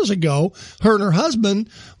few years ago, her and her husband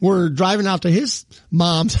were driving out to his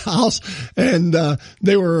mom's house, and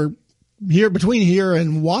they were between here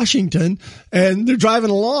and Washington, and they're driving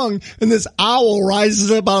along, and this owl rises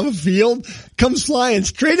up out of a field, comes flying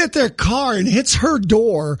straight at their car and hits her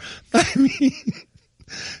door. I mean,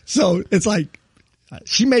 so it's like,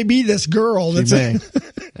 she may be this girl. That's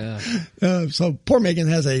so poor Megan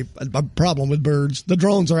has a problem with birds. The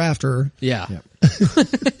drones are after her. Yeah.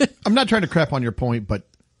 I'm not trying to crap on your point, but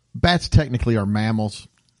bats technically are mammals.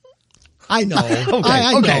 I know.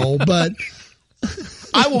 I Okay. know, but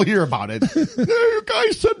I will hear about it. You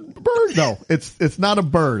guys said bird. No, it's not a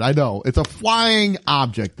bird. I know. It's a flying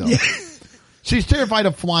object, though. Yeah. She's terrified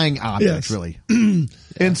of flying objects, Yes. really.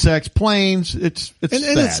 Insects, planes. It's and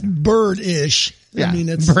sad. it's bird-ish. Yeah, I mean,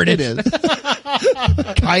 it's bird. It is.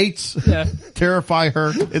 Kites terrify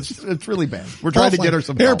her. It's really bad. We're trying to get her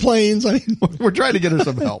some help. airplanes. I mean, We're trying to get her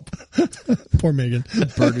some help. poor Megan.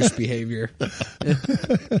 Birdish behavior.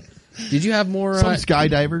 Did you have more Some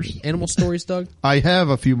skydivers. animal stories, Doug? I have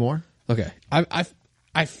a few more. Okay.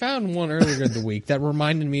 I found one earlier in the week that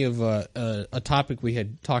reminded me of a topic we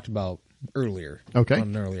had talked about earlier. Okay. On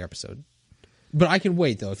an earlier episode. But I can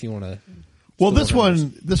wait though if you want to. Well, this one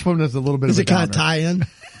is a little bit Is of a it kind of downer. tie-in?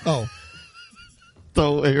 Oh,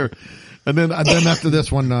 So here, and then after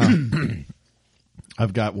this one,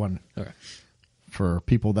 I've got one Okay. for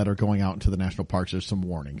people that are going out into the national parks. There's some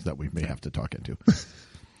warnings that we may have to talk into.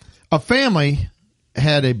 A family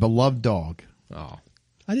had a beloved dog. Oh.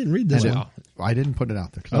 I didn't read this one. I didn't put it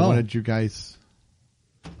out there because I wanted you guys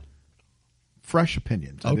fresh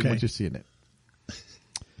opinions. I didn't want you seeing it.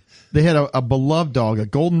 They had a beloved dog, a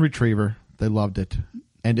golden retriever. They loved it,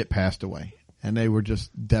 and it passed away, and they were just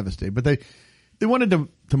devastated. But they wanted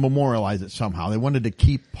to memorialize it somehow. They wanted to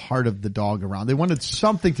keep part of the dog around. They wanted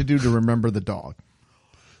something to do to remember the dog.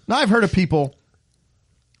 Now, I've heard of people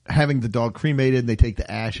having the dog cremated, and they take the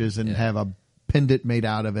ashes and have a pendant made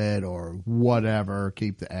out of it or whatever,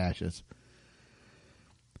 keep the ashes.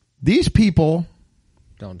 These people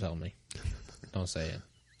Don't tell me. Don't say it.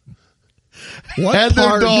 What had their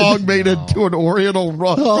part dog made into an oriental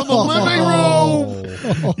rug for the living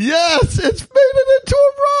room. Yes, it's made it into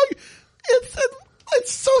a rug.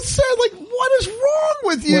 It's so sad. Like, what is wrong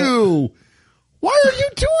with you? Why are you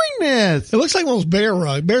doing this? It looks like one of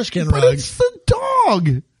those bearskin But rugs. it's the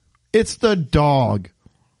dog. It's the dog.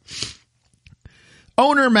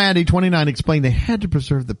 Owner Maddie, 29, explained they had to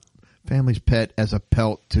preserve the family's pet as a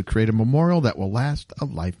pelt to create a memorial that will last a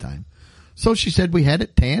lifetime. So she said we had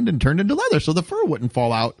it tanned and turned into leather so the fur wouldn't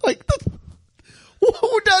fall out. Like,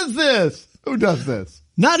 who does this? Who does this?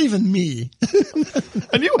 Not even me.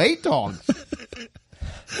 And you hate dogs.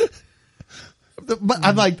 But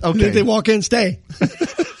I'm like, okay. They walk in, stay.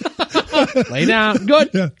 Lay down. Good.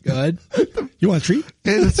 Yeah. Good. You want a treat?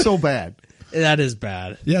 It's so bad. That is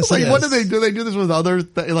bad. Yes. Like, it what is. do they do? They do this with others.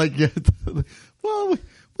 Like, well,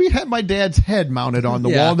 we had my dad's head mounted on the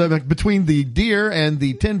wall between the deer and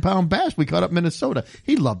the 10-pound bass we caught up in Minnesota.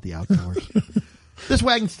 He loved the outdoors. This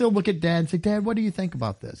way I can still look at Dad and say, Dad, what do you think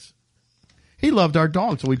about this? He loved our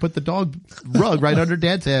dog, so we put the dog rug right under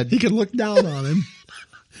Dad's head. He could look down on him.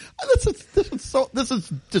 This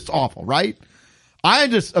is just awful, right? I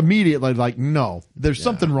just immediately like, no, there's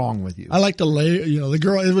something wrong with you. I like to lay, the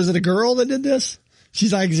girl, was it a girl that did this?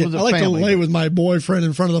 She's like, I was a like family. to lay with my boyfriend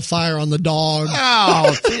in front of the fire on the dog.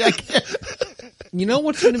 Oh, see, I can't. You know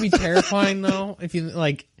what's going to be terrifying though? If you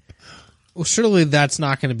like, well, surely that's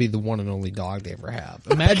not going to be the one and only dog they ever have.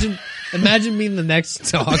 Imagine being the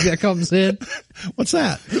next dog that comes in. What's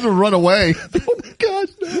that? He's gonna run away. Oh my gosh,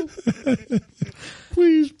 no.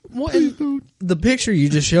 Please, please don't. The picture you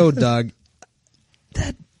just showed, Doug,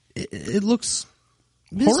 it looks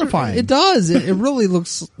Horrifying. It does. It really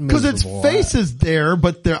looks Because its miserable. face is there,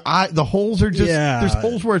 but the holes are just, there's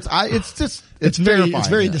holes where its eye, it's terrifying. It's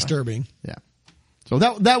very disturbing. Yeah. So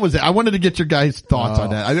that was it. I wanted to get your guys' thoughts on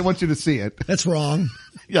that. I didn't want you to see it. That's wrong.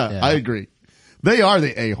 Yeah, I agree. They are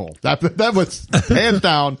the a-hole. That was hands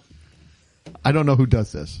down. I don't know who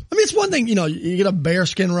does this. I mean, it's one thing, you get a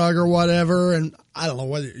bearskin rug or whatever, and I don't know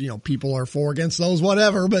whether, people are for or against those,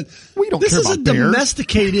 whatever, but We don't this care is about bears.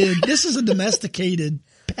 this is a domesticated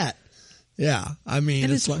pet. Yeah, I mean,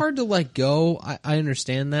 And it's like, hard to let go. I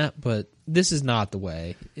understand that, but this is not the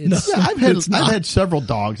way. It's, Yeah, I've had several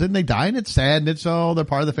dogs and they die and it's sad and it's they're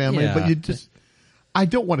part of the family, Yeah. but you just I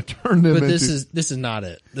don't want to turn them But into. this is not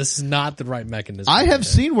it. This is not the right mechanism. I have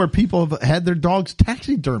seen where people have had their dogs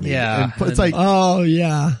taxidermied. Yeah, and it's like oh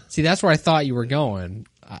yeah, See, that's where I thought you were going.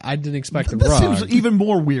 I didn't expect the that rug. seems even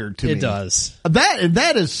more weird to me. It does.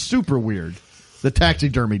 That is super weird. The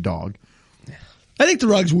taxidermy dog. I think the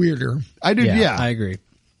rug's weirder. I do. Yeah, I agree.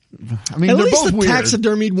 I mean, At they're least both the weird.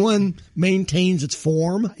 taxidermied one maintains its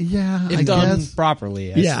form. Yeah, If I done guess.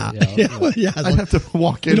 properly. Yeah, yeah. I'd have to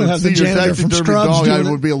walk in You don't and have see the your janitor from taxidermy Scrubs dog. I doing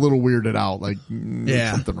it? would be a little weirded out. Like,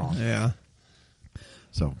 Yeah, something wrong. Yeah.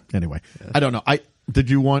 So anyway, I don't know. Did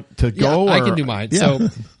you want to go? I or- can do mine. Yeah. So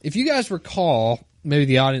if you guys recall, maybe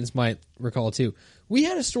the audience might recall too. We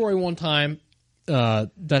had a story one time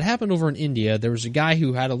that happened over in India. There was a guy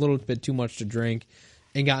who had a little bit too much to drink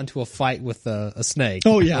and got into a fight with a snake.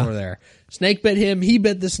 Oh, yeah. Over there. Snake bit him. He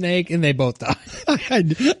bit the snake, and they both died. I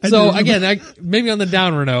So do again, maybe on the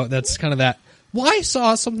downer note, that's kind of that. Well, I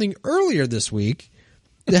saw something earlier this week.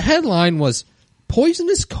 The headline was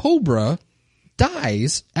 "Poisonous Cobra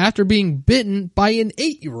Dies After Being Bitten by an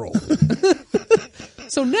 8-year-old."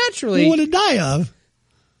 So naturally, what did it die of?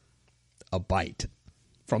 a bite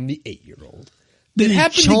from the 8-year-old. Did It he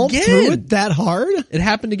happened chomp again. through it that hard? It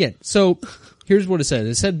happened again. So here's what it said.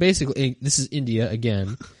 It said basically, this is India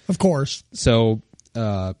again. Of course. So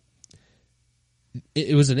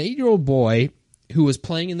it was an 8-year-old boy who was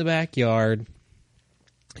playing in the backyard,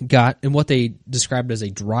 got in what they described as a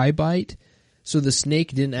dry bite. So the snake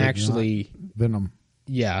didn't actually, venom.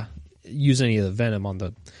 use any of the venom on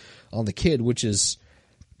the kid, which is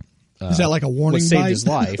Is that like a warning what saved bite? his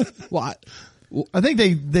life. Well, I think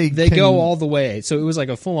they they can- go all the way. So it was like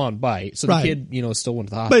a full on bite. So Right. the kid, still went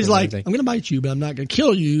to the hospital. But he's and like, everything. I'm going to bite you, but I'm not going to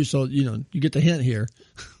kill you. So, you get the hint here.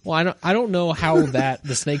 Well, I don't know how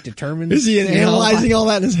the snake determines. Is he you know, analyzing all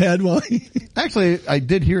that in his head? While Actually, I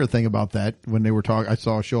did hear a thing about that when they were talking. I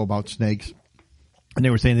saw a show about snakes, and they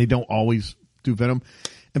were saying they don't always do venom,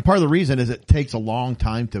 and part of the reason is it takes a long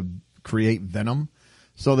time to create venom.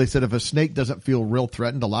 So they said if a snake doesn't feel real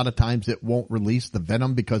threatened, a lot of times it won't release the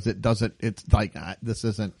venom because it doesn't. It's like this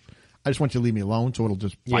isn't. I just want you to leave me alone, so it'll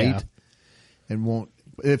just fight Yeah. and won't.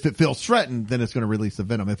 If it feels threatened, then it's going to release the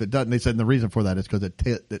venom. If it doesn't, they said the reason for that is because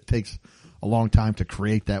it takes a long time to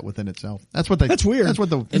create that within itself. That's what they. That's weird. That's what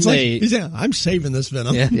the. It's they- like, he's saying, I'm saving this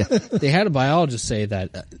venom. Yeah. Yeah. They had a biologist say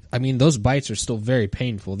that, those bites are still very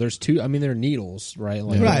painful. There's they're needles, right?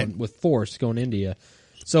 Like Right. going with force going into you.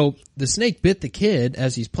 So the snake bit the kid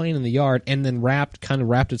as he's playing in the yard and then wrapped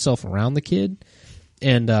itself around the kid.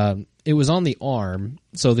 And, it was on the arm.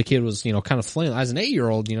 So the kid was, kind of flailing. As an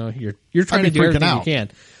 8-year-old, you're trying I'd to be do freaking everything out. you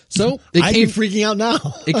can. So it I'd came, be freaking out now.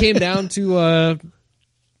 it came down to,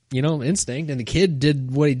 instinct, and the kid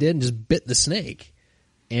did what he did and just bit the snake.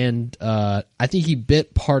 And I think he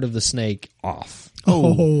bit part of the snake off.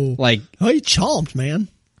 Oh, Like, he chomped, man.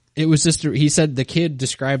 it was just, he said the kid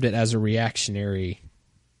described it as a reactionary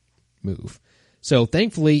move. So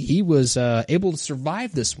thankfully, he was able to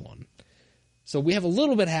survive this one. So we have a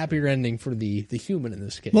little bit happier ending for the human in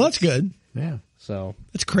this case. Well, that's good. Yeah. So,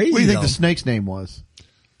 That's crazy. What do you think though. the snake's name was?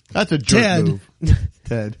 That's a jerk Ted. move.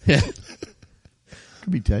 Ted. yeah.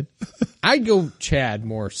 Could be Ted. I'd go Chad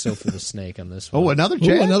more so for the snake on this one. Oh, another Ooh,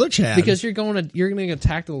 Chad? another Chad. Because you're going to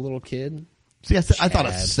attack the little kid. See, I thought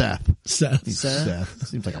of Chad. Seth. Seth. Seth.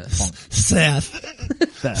 Seems like a punk. Seth.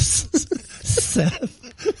 Seth.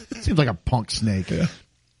 Seth. Seems like a punk snake.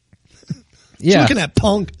 Yeah. Looking at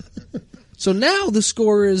punk. So now the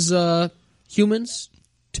score is humans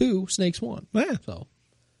 2, snakes 1. Yeah. So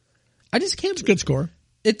I just can't. It's a good score.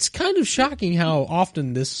 It's kind of shocking how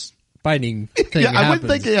often this biting thing Yeah, I happens.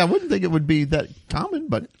 wouldn't think it would be that common,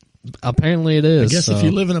 but Apparently it I is. guess if so,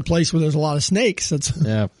 you live in a place where there's a lot of snakes, that's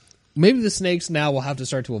yeah. Maybe the snakes now will have to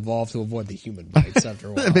start to evolve to avoid the human bites after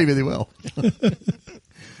a while. maybe they will.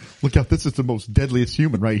 Look out, this is the most deadliest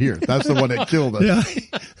human right here. That's the one that killed us. yeah.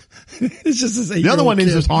 It's just this 8-year-old The other one is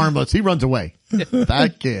kid. just harmless. He runs away.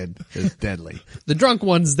 That kid is deadly. The drunk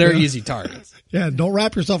ones, they're easy targets. Yeah, don't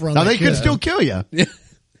wrap yourself around Now that they kid. can still kill you.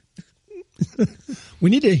 We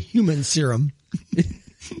need a human serum.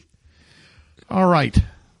 All right.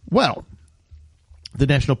 Well, the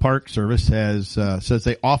National Park Service has says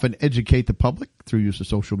they often educate the public through use of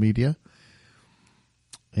social media,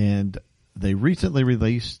 and they recently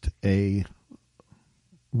released a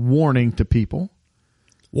warning to people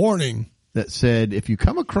Warning. that said if you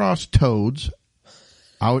come across toads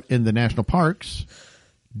out in the national parks,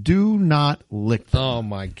 do not lick them. Oh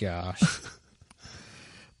my gosh.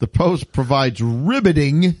 The Post provides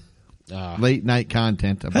riveting late night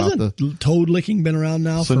content about Hasn't toad licking been around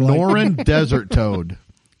now for Sonoran desert toad,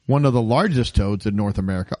 one of the largest toads in North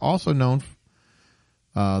America, also known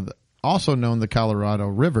the Colorado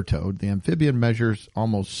river toad. The amphibian measures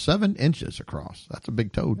almost 7 inches across. That's a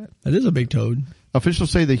big toad. That is a big toad.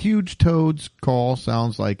 Officials say the huge toad's call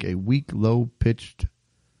sounds like a weak, low-pitched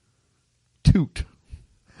toot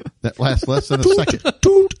that lasts less than a second.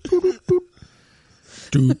 Toot, toot, toot,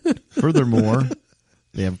 toot. Furthermore,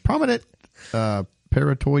 they have prominent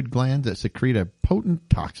parotoid glands that secrete a potent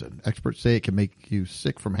toxin. Experts say it can make you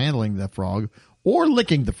sick from handling the frog or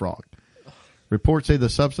licking the frog. Reports say the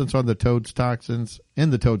substance on the toad's toxins,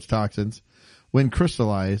 when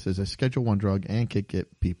crystallized, is a Schedule I drug and can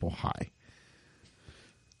get people high.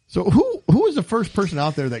 So who was the first person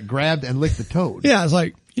out there that grabbed and licked the toad? Yeah, it's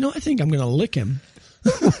like, I think I'm going to lick him.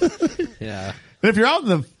 Yeah. And if you're out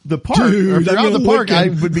in the park, Dude, or if you're I'm out in the gonna park, lick I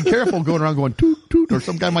him. would be careful going around going toot toot, or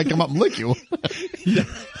some guy might come up and lick you.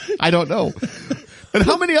 I don't know. And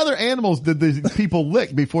how many other animals did these people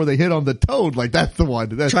lick before they hit on the toad? Like that's the one.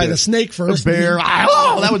 That's Try it. the snake first. The bear.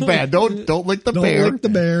 Oh, that was bad. Don't lick the Don't bear. lick the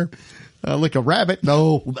bear. Lick a rabbit.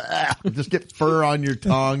 No. Just get fur on your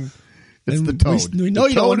tongue. It's And the toad. We know The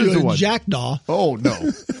you don't toad want to is the do a one. jackdaw. Oh no,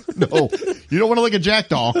 no! You don't want to lick a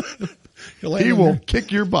jackdaw. He'll land He on will your-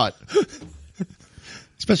 kick your butt.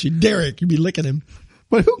 Especially Derek, you'd be licking him.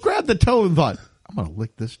 But who grabbed the toad and thought, "I'm going to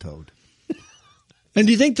lick this toad"? And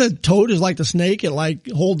do you think the toad is like the snake? It like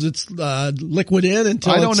holds its liquid in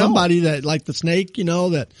until I don't it's know. somebody that like the snake,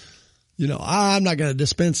 I'm not going to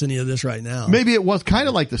dispense any of this right now. Maybe it was kind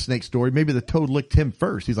of like the snake story. Maybe the toad licked him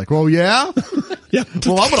first. He's like, "Oh yeah, Yeah.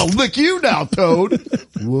 well I'm going to lick you now, toad."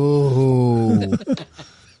 Whoa,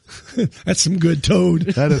 That's some good toad.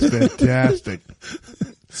 that is fantastic!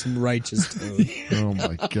 Some righteous toad. Oh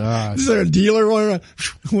my gosh! Is there a dealer? What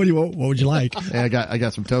would you like? Hey, I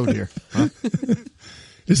got some toad here. Huh?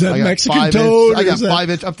 Is that I got Mexican 5 toad? Inch, I or got is that- 5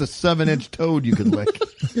 inch up to 7 inch toad you could lick.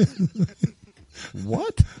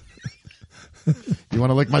 What? You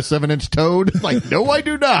want to lick my 7 inch toad? Like, no, I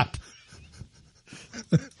do not.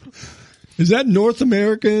 Is that North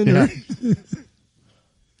American? Yeah. Or-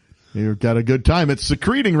 You've got a good time. It's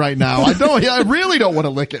secreting right now. I really don't want to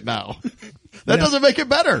lick it now. That doesn't make it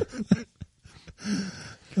better.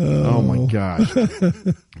 Oh my gosh. All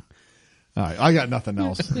right. I got nothing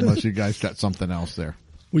else unless you guys got something else there.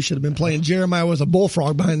 We should have been playing Jeremiah with a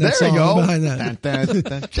bullfrog behind that There you song. go. Behind that. Dun, dun,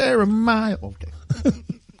 dun, Jeremiah. Okay.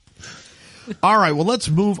 All right. Well, let's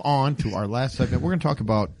move on to our last segment. We're going to talk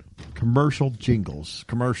about commercial jingles,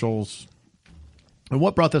 commercials. And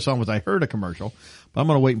what brought this on was I heard a commercial, but I'm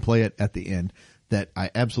going to wait and play it at the end, that I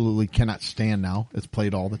absolutely cannot stand now. It's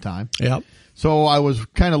played all the time. Yep. So I was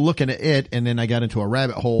kind of looking at it, and then I got into a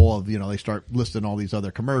rabbit hole of, they start listing all these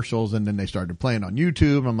other commercials, and then they started playing on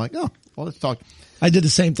YouTube, and I'm like, oh, well, let's talk. I did the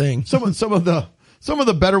same thing. Some of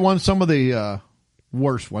the better ones, some of the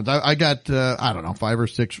worst ones. I got I don't know, 5 or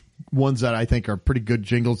 6 ones that I think are pretty good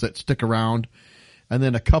jingles that stick around, and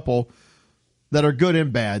then a couple that are good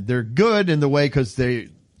and bad. They're good in the way because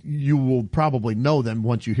you will probably know them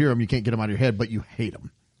once you hear them. You can't get them out of your head, but you hate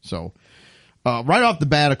them. So right off the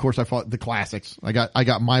bat, of course, I fought the classics. I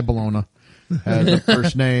got My Bologna. Has a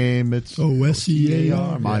first name. It's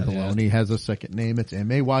O-S-E-A-R. My Yeah. Bologna has a second name. It's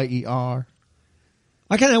M-A-Y-E-R.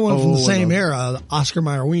 I kind of had one from the Oh, same no. era, Oscar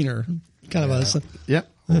Mayer Wiener. Kind of a. Yep.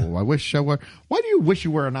 Oh, I wish I were. Why do you wish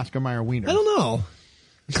you were an Oscar Mayer wiener? I don't know.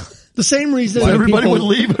 The same reason. So do everybody people- would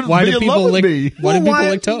leave and Why be do in people love with lick? me. Why do Well, people why-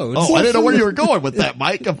 lick toads? Oh, I didn't know where you were going with that,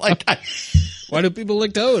 Mike. I'm like, Why do people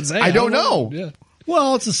lick toads? Hey, I don't know. Yeah.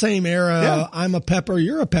 Well, it's the same era. Yeah. I'm a pepper.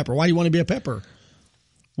 You're a pepper. Why do you want to be a pepper?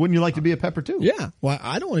 wouldn't you like to be a pepper too? Yeah. Well,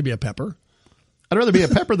 I don't want to be a pepper. I'd rather be a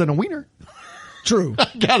pepper than a wiener. True. I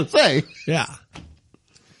gotta say. Yeah.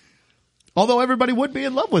 Although everybody would be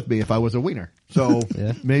in love with me if I was a wiener. So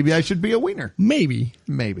Yeah. maybe I should be a wiener. Maybe.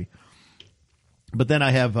 Maybe. But then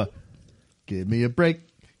I have give me a break.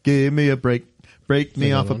 Give me a break. Break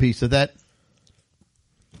me off a piece of that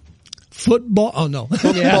Football. Oh, no.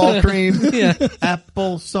 ball cream. Yeah.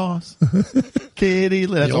 Applesauce. Kitty.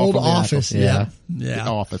 That's The all old from office. Yeah. Yeah. The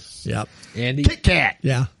Office. Yep. Andy. Kit Kat.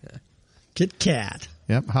 Yeah. Kit Kat.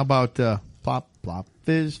 Yep. How about plop, plop,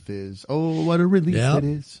 fizz, fizz. Oh, what a relief Yep. it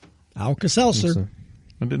is. Alka-Seltzer.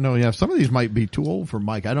 I didn't know. Yeah, some of these might be too old for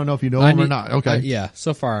Mike. I don't know if you know them or not. Okay. yeah.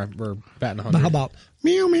 So far, we're batting 100. But how about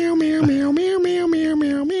meow, meow, meow, meow, meow, meow, meow,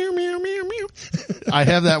 meow, meow, meow, meow, meow. I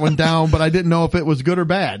have that one down, but I didn't know if it was good or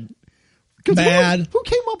bad. 'Cause Bad. Who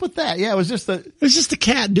came up with that? Yeah, it was just the It's just a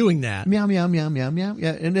cat doing that. meow, meow, meow, meow, meow.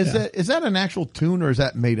 Yeah, and is that an actual tune or is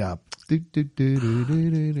that made up?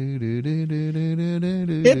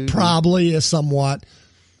 It probably is somewhat.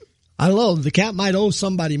 I don't know. The cat might owe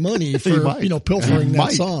somebody money for pilfering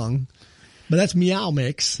that song, but that's Meow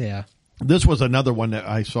Mix. Yeah. This was another one that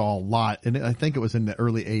I saw a lot, and I think it was in the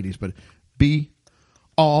early 80s, but be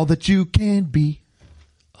all that you can be.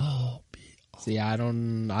 Oh, see, I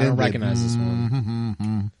don't recognize this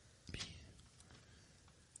one.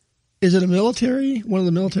 Is it a military? One of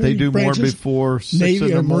the military They do branches? more before 6 Navy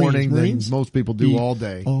in the or morning Marines? than most people do all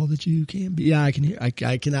day. All that you can be. Yeah, I can hear. I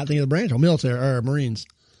cannot think of the branch. Oh, military or Marines.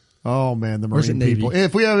 Oh, man, the Or is it Marine Navy? people.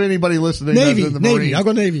 If we have anybody listening Navy. that's in the Navy. Marines, I'll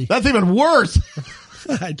go Navy. that's even worse.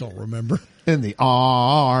 I don't remember. In the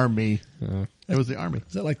Army. It was the Army.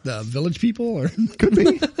 Is that like the village people or? Could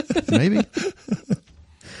be. Maybe.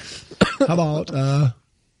 How about?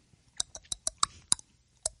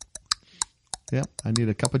 Yeah, I need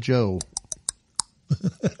a cup of Joe.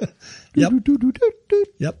 Yep.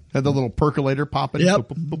 Yep. Had the little percolator popping. Yep. Boop,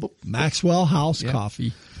 boop, boop, boop. Maxwell House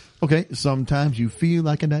Coffee. Okay, sometimes you feel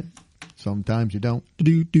like a nut. Sometimes you don't.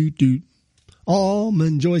 Do.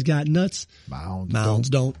 Almond Joy's got nuts. Mounds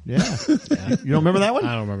don't. Yeah. You don't remember that one?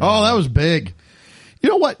 I don't remember. Oh, that was big. You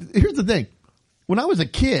know what? Here's the thing. When I was a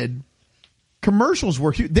kid, commercials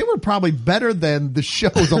were huge. They were probably better than the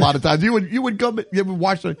shows a lot of times. You would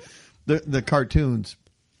watch the cartoons.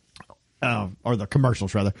 Or the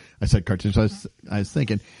commercials, rather. I said cartoons. So I was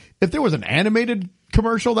thinking, if there was an animated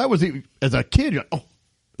commercial, that was, as a kid, you're like, oh,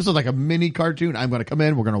 this is like a mini cartoon. I'm going to come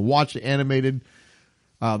in. We're going to watch the animated.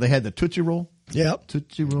 They had the Tootsie Roll. Yep.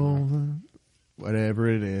 Tootsie Roll. Whatever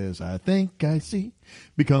it is, I think I see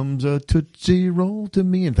becomes a Tootsie Roll to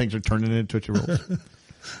me. And things are turning into Tootsie Rolls.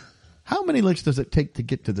 How many licks does it take to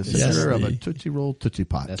get to the center of a Tootsie Roll Tootsie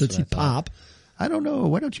Pop? Tootsie Pop. I don't know.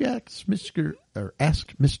 Why don't you ask Mr.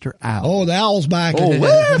 Owl? Oh, the owl's back. Oh,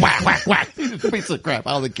 whack, whack, whack. He just beats the crap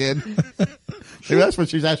out of the kid. Maybe that's what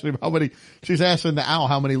she's asking him. She's asking the owl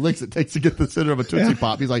how many licks it takes to get the center of a Tootsie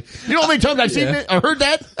Pop. He's like, you know how many times I've seen it or heard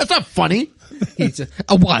that? That's not funny. He's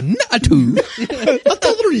a 1, a 2, a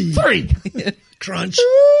 3. 3. Crunch.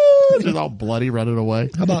 Just all bloody running away.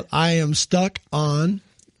 How about I am stuck on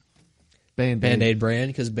Band-Aid brand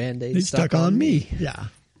because Band-Aid stuck on me. Yeah.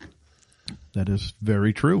 That is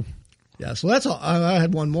very true. Yeah, so that's all. I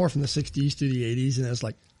had one more from the 60s to the 80s, and it's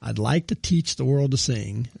like, I'd like to teach the world to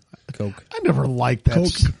sing. Coke. I never liked that,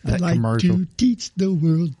 Coke, that I'd like commercial. to teach the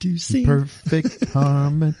world to sing. Perfect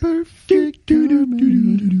harmony. Perfect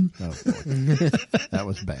harmony. Oh, boy. That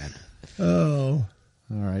was bad. Oh.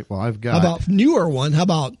 All right. Well, I've got. How about newer one? How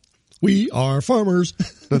about We Are Farmers?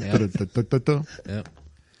 Yeah.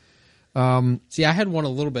 See, I had one a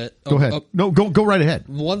little bit. Go ahead. No, go right ahead.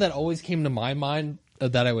 One that always came to my mind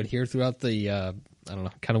that I would hear throughout the, I don't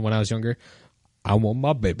know, kind of when I was younger. I want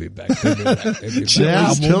my baby back. Baby back, baby back. Yeah, I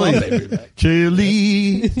want chili. my baby back.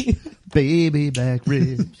 Chili, baby back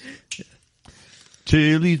ribs.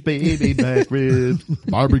 Chili's baby back ribs.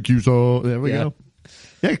 Barbecue sauce. There we go.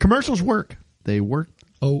 Yeah, commercials work. They work.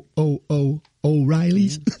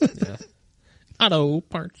 O'Reilly's. Yeah. Auto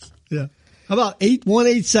parts. Yeah. How about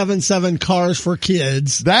 1877 Cars for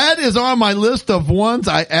Kids? That is on my list of ones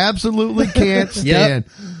I absolutely can't stand.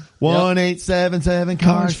 1877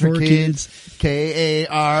 Cars for Kids.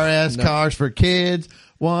 KARS Cars for Kids.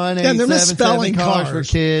 1877 Cars for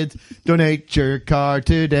Kids. Donate your car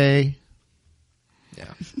today.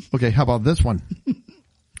 Yeah. Okay, how about this one?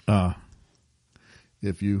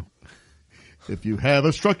 If you have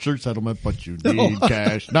a structured settlement, but you need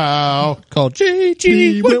cash now, Call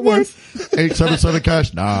G.G. Whitworth. 877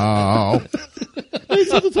 cash now.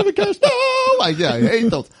 877 cash now. I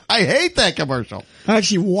hate those. I hate that commercial. I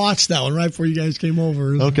actually watched that one right before you guys came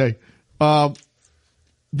over. Okay.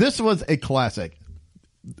 This was a classic.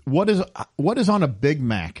 What is on a Big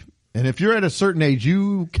Mac? And if you're at a certain age,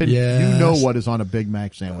 you know what is on a Big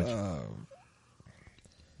Mac sandwich.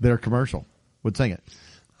 Their commercial would sing it.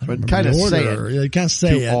 But kind of say it. Yeah, you can't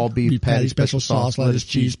say it. All beef patty, special sauce, lettuce,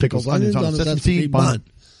 cheese, pickles, onions on a sesame seed bun.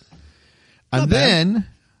 And then,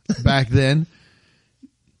 back then,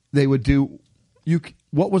 they would do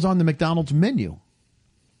what was on the McDonald's menu.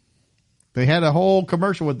 They had a whole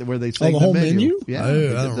commercial where they sang the whole menu. Yeah, I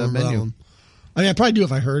don't remember that one. I mean, I probably do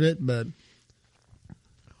if I heard it, but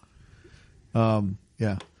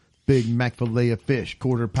yeah. Big Mac filet of fish,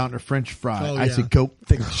 quarter pounder French fry, icy yeah. Coke,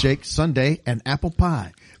 thick shake, sundae, and apple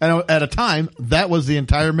pie. And at a time, that was the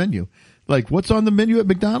entire menu. Like, what's on the menu at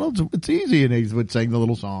McDonald's? It's easy, and they would sing the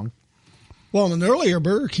little song. Well, an earlier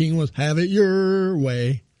Burger King was "Have It Your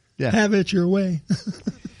Way." Yeah, have it your way.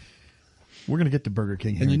 We're gonna get to Burger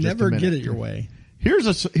King here, and you in just never a minute. get it your way.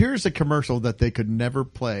 Here's a commercial that they could never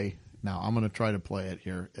play Now, I'm going to try to play it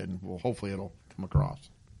here, and hopefully it'll come across.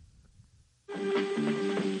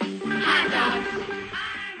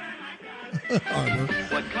 Armor.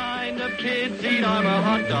 What kind of kids eat Armor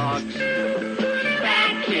hot dogs?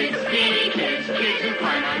 Fat kids, skinny kids, kids who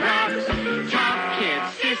climb on rocks, top kids,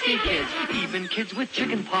 sissy kids, even kids with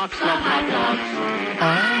chicken pox love hot dogs.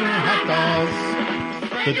 Armor hot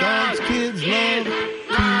dogs. The dogs kids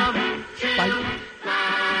love to fight.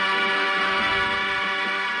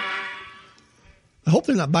 I hope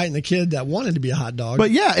they're not biting the kid that wanted to be a hot dog.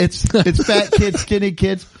 But yeah, it's fat kids, skinny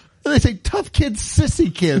kids. And they say tough kids,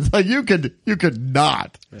 sissy kids. Like you could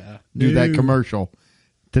not do that commercial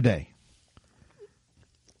today.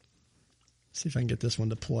 See if I can get this one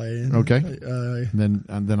to play. Okay. And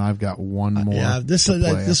then I've got one more. Yeah, this to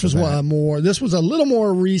play was after that. more. This was a little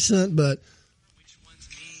more recent, but Which one's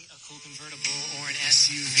me, a cool convertible or an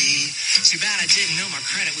SUV? Too bad I didn't know my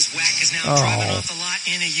credit was whack, cause now I'm driving off the lot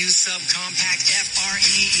in a used subcompact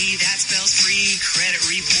FREE. That spells free.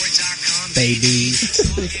 Creditreport.com, Baby.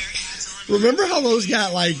 remember how those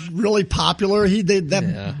got like really popular?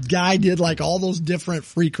 That guy did like all those different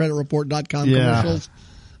freecreditreport.com commercials.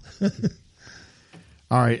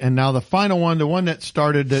 All right, and now the final one, the one that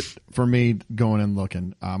started it for me going and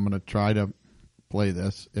looking. I'm going to try to play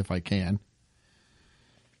this if I can.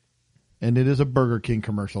 And it is a Burger King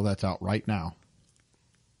commercial that's out right now.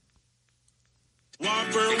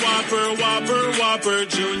 Whopper, Whopper, Whopper, Whopper,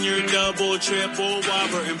 Junior, Double, Triple,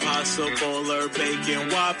 Whopper, Impossible or Bacon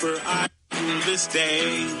Whopper. I rule this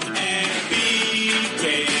day and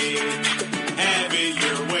BK. Have it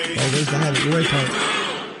your way. Oh, there's the have it your way part.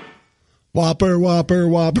 Whopper, Whopper,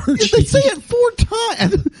 Whopper. They say it 4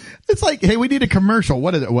 times. It's like, hey, we need a commercial.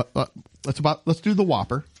 What is it? Let's do the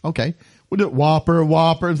Whopper. Okay. We'll do Whopper,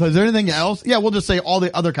 Whopper. Is there anything else? Yeah, we'll just say all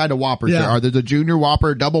the other kind of Whoppers there are. There's a Junior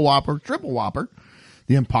Whopper, Double Whopper, Triple Whopper,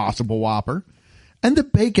 the Impossible Whopper, and the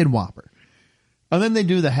Bacon Whopper. And then they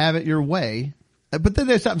do the have it your way. But then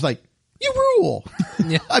there's something like, you rule.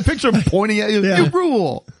 Yeah. I picture them pointing at you. Yeah. You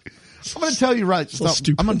rule. I'm going to tell you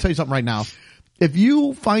stupid. I'm going to tell you something right now. If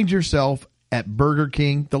you find yourself at Burger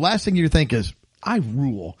King, the last thing you think is, I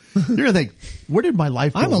rule. You're going to think, where did my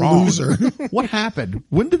life go I'm a wrong? loser. What happened?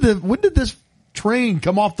 When did this train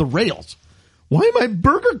come off the rails? Why am I at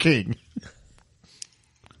Burger King?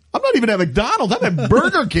 I'm not even at McDonald's. I'm at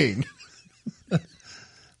Burger King. I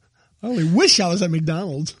only wish I was at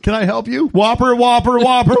McDonald's. Can I help you? Whopper, Whopper,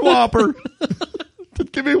 Whopper, Whopper.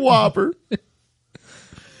 Just give me Whopper.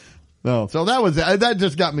 No, so that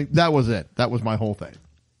just got me. That was it. That was my whole thing.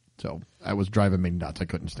 So I was driving me nuts. I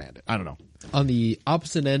couldn't stand it. I don't know. On the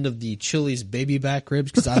opposite end of the Chili's baby back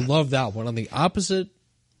ribs, because I love that one. On the opposite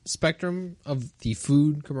spectrum of the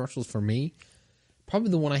food commercials for me, probably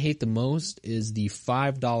the one I hate the most is the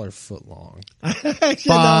 $5 footlong.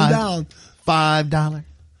 Down. $5.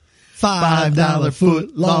 $5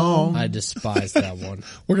 foot long. I despise that one.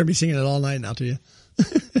 We're going to be singing it all night now to you.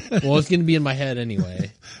 Well, it's going to be in my head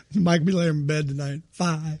anyway. Mike be laying in bed tonight.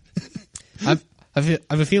 5. I have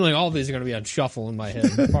a feeling all of these are going to be on shuffle in my head,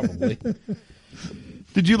 probably.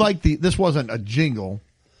 Did you like this wasn't a jingle,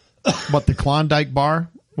 but the Klondike bar?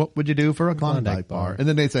 What would you do for a Klondike bar? And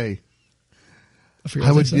then they say, I forget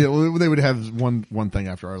what they said. they would have one thing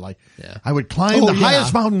after our like, Yeah. I would climb the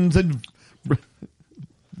highest mountains and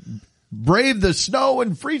brave the snow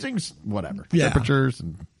and freezing, whatever, temperatures.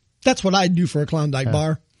 And That's what I'd do for a Klondike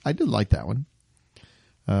bar. I did like that one.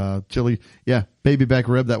 Chili, baby back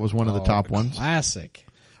rib. That was one of the top ones. Classic.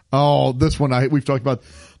 Oh, this one we've talked about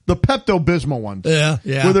the Pepto-Bismol ones. Yeah.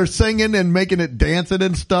 Where they're singing and making it dancing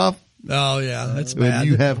and stuff. Oh, yeah. That's When bad.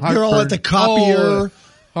 you have You're all at the copier.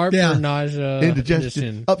 Heartburn, Yeah. nausea,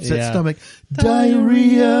 indigestion, upset Yeah. stomach,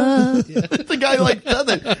 diarrhea. The guy does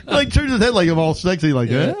it. Like turns his head like I'm all sexy. Like,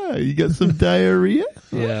 you got some diarrhea?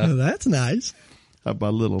 Yeah. Oh, that's nice. How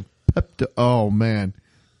about a little Pepto? Oh man,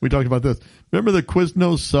 we talked about this. Remember the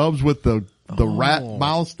Quiznos subs with the rat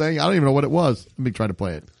mouse thing? I don't even know what it was. Let me try to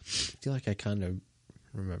play it. I feel like I kind of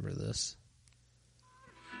remember this.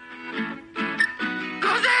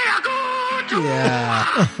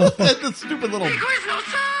 Yeah. The stupid little.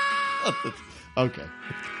 Okay.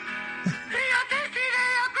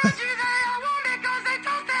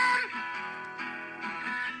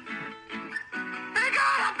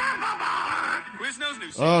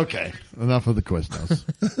 Okay, enough of the Quiznos.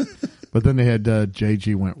 But then they had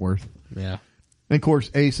J.G. Wentworth. Yeah. And of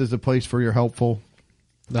course, Ace is a place for your helpful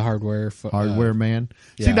The hardware. hardware man.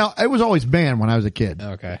 yeah. See, now, it was always man when I was a kid.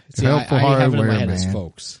 Okay. See, Helpful I have it in hardware my head as man.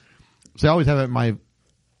 folks. See, I always have it in my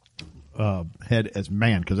head as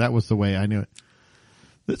man because that was the way I knew it.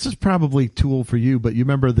 This is probably too old for you, but you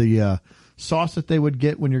remember the sauce that they would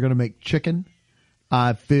get when you're going to make chicken.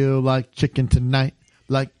 I feel like chicken tonight,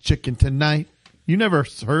 like chicken tonight. You never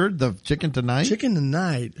heard the chicken tonight? Chicken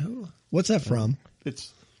tonight. Oh, what's that from?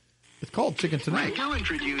 It's called chicken tonight. Ragu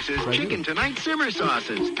introduces Chicken Tonight simmer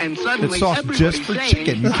sauces, and suddenly It's sauce everybody's just for saying,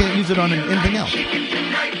 chicken. You can't use it on anything else.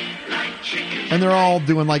 And they're all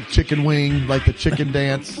doing like chicken wing, like the chicken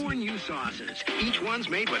dance. 4 new sauces. Each one's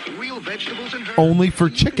made with real vegetables and herbs. Only for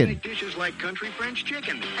You can chicken. make dishes like country French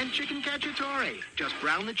chicken and chicken cacciatore. Just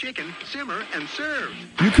brown the chicken, simmer, and serve.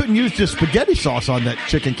 You couldn't use just spaghetti sauce on that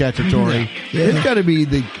chicken cacciatore. Yeah. It's got to be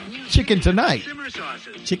the chicken tonight. Simmer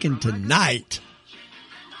sauces. Chicken tonight.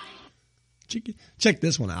 Check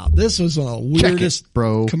this one out. This was one of the weirdest it,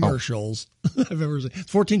 bro. commercials I've ever seen.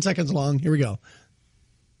 14 seconds long. Here we go.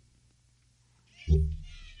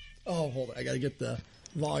 Oh, hold on. I got to get the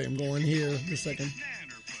volume going here. Just a second.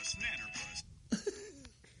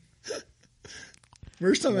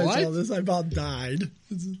 First time I saw this, I about died.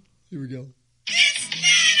 Here we go. You can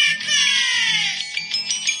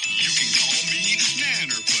call me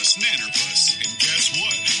Nannerpuss. And guess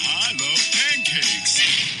what? I love pancakes.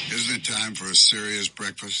 Isn't it time for a serious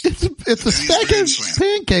breakfast? It's a stack of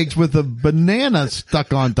pancakes with a banana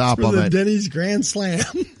stuck on top For of the it. Denny's Grand Slam.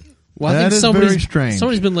 Well, I That think is very strange.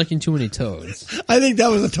 Somebody's been licking too many toads. I think that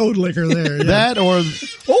was a toad licker there. Yeah. That or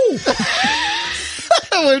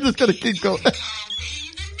Oh, we're just gonna keep going.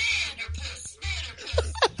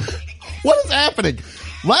 What is happening?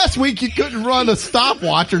 Last week you couldn't run a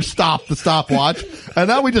stopwatch or stop the stopwatch, and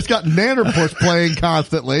now we just got Nannerpuss playing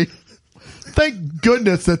constantly. Thank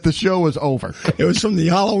goodness that the show was over. it was from the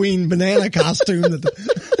Halloween banana costume.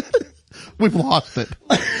 We've lost it.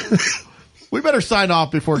 We better sign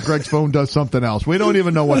off before Greg's phone does something else. We don't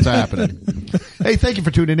even know what's happening. Hey, thank you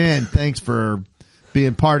for tuning in. Thanks for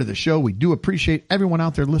being part of the show. We do appreciate everyone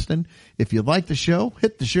out there listening. If you like the show,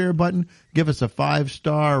 hit the share button. Give us a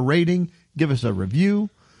 5-star rating. Give us a review.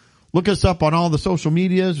 Look us up on all the social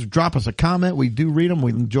medias. Drop us a comment. We do read them.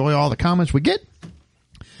 We enjoy all the comments we get.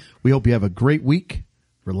 We hope you have a great week.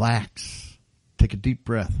 Relax. Take a deep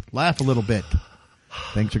breath. Laugh a little bit.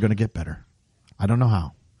 Things are going to get better. I don't know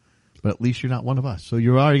how, but at least you're not one of us. So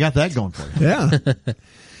you already got that going for you. Yeah.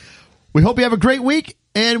 We hope you have a great week,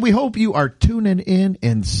 and we hope you are tuning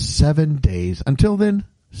in 7 days. Until then,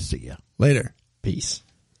 see ya. Later. Peace.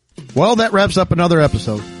 Well, that wraps up another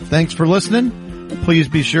episode. Thanks for listening. Please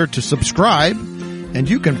be sure to subscribe, and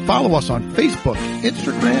you can follow us on Facebook,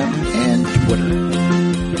 Instagram, and Twitter.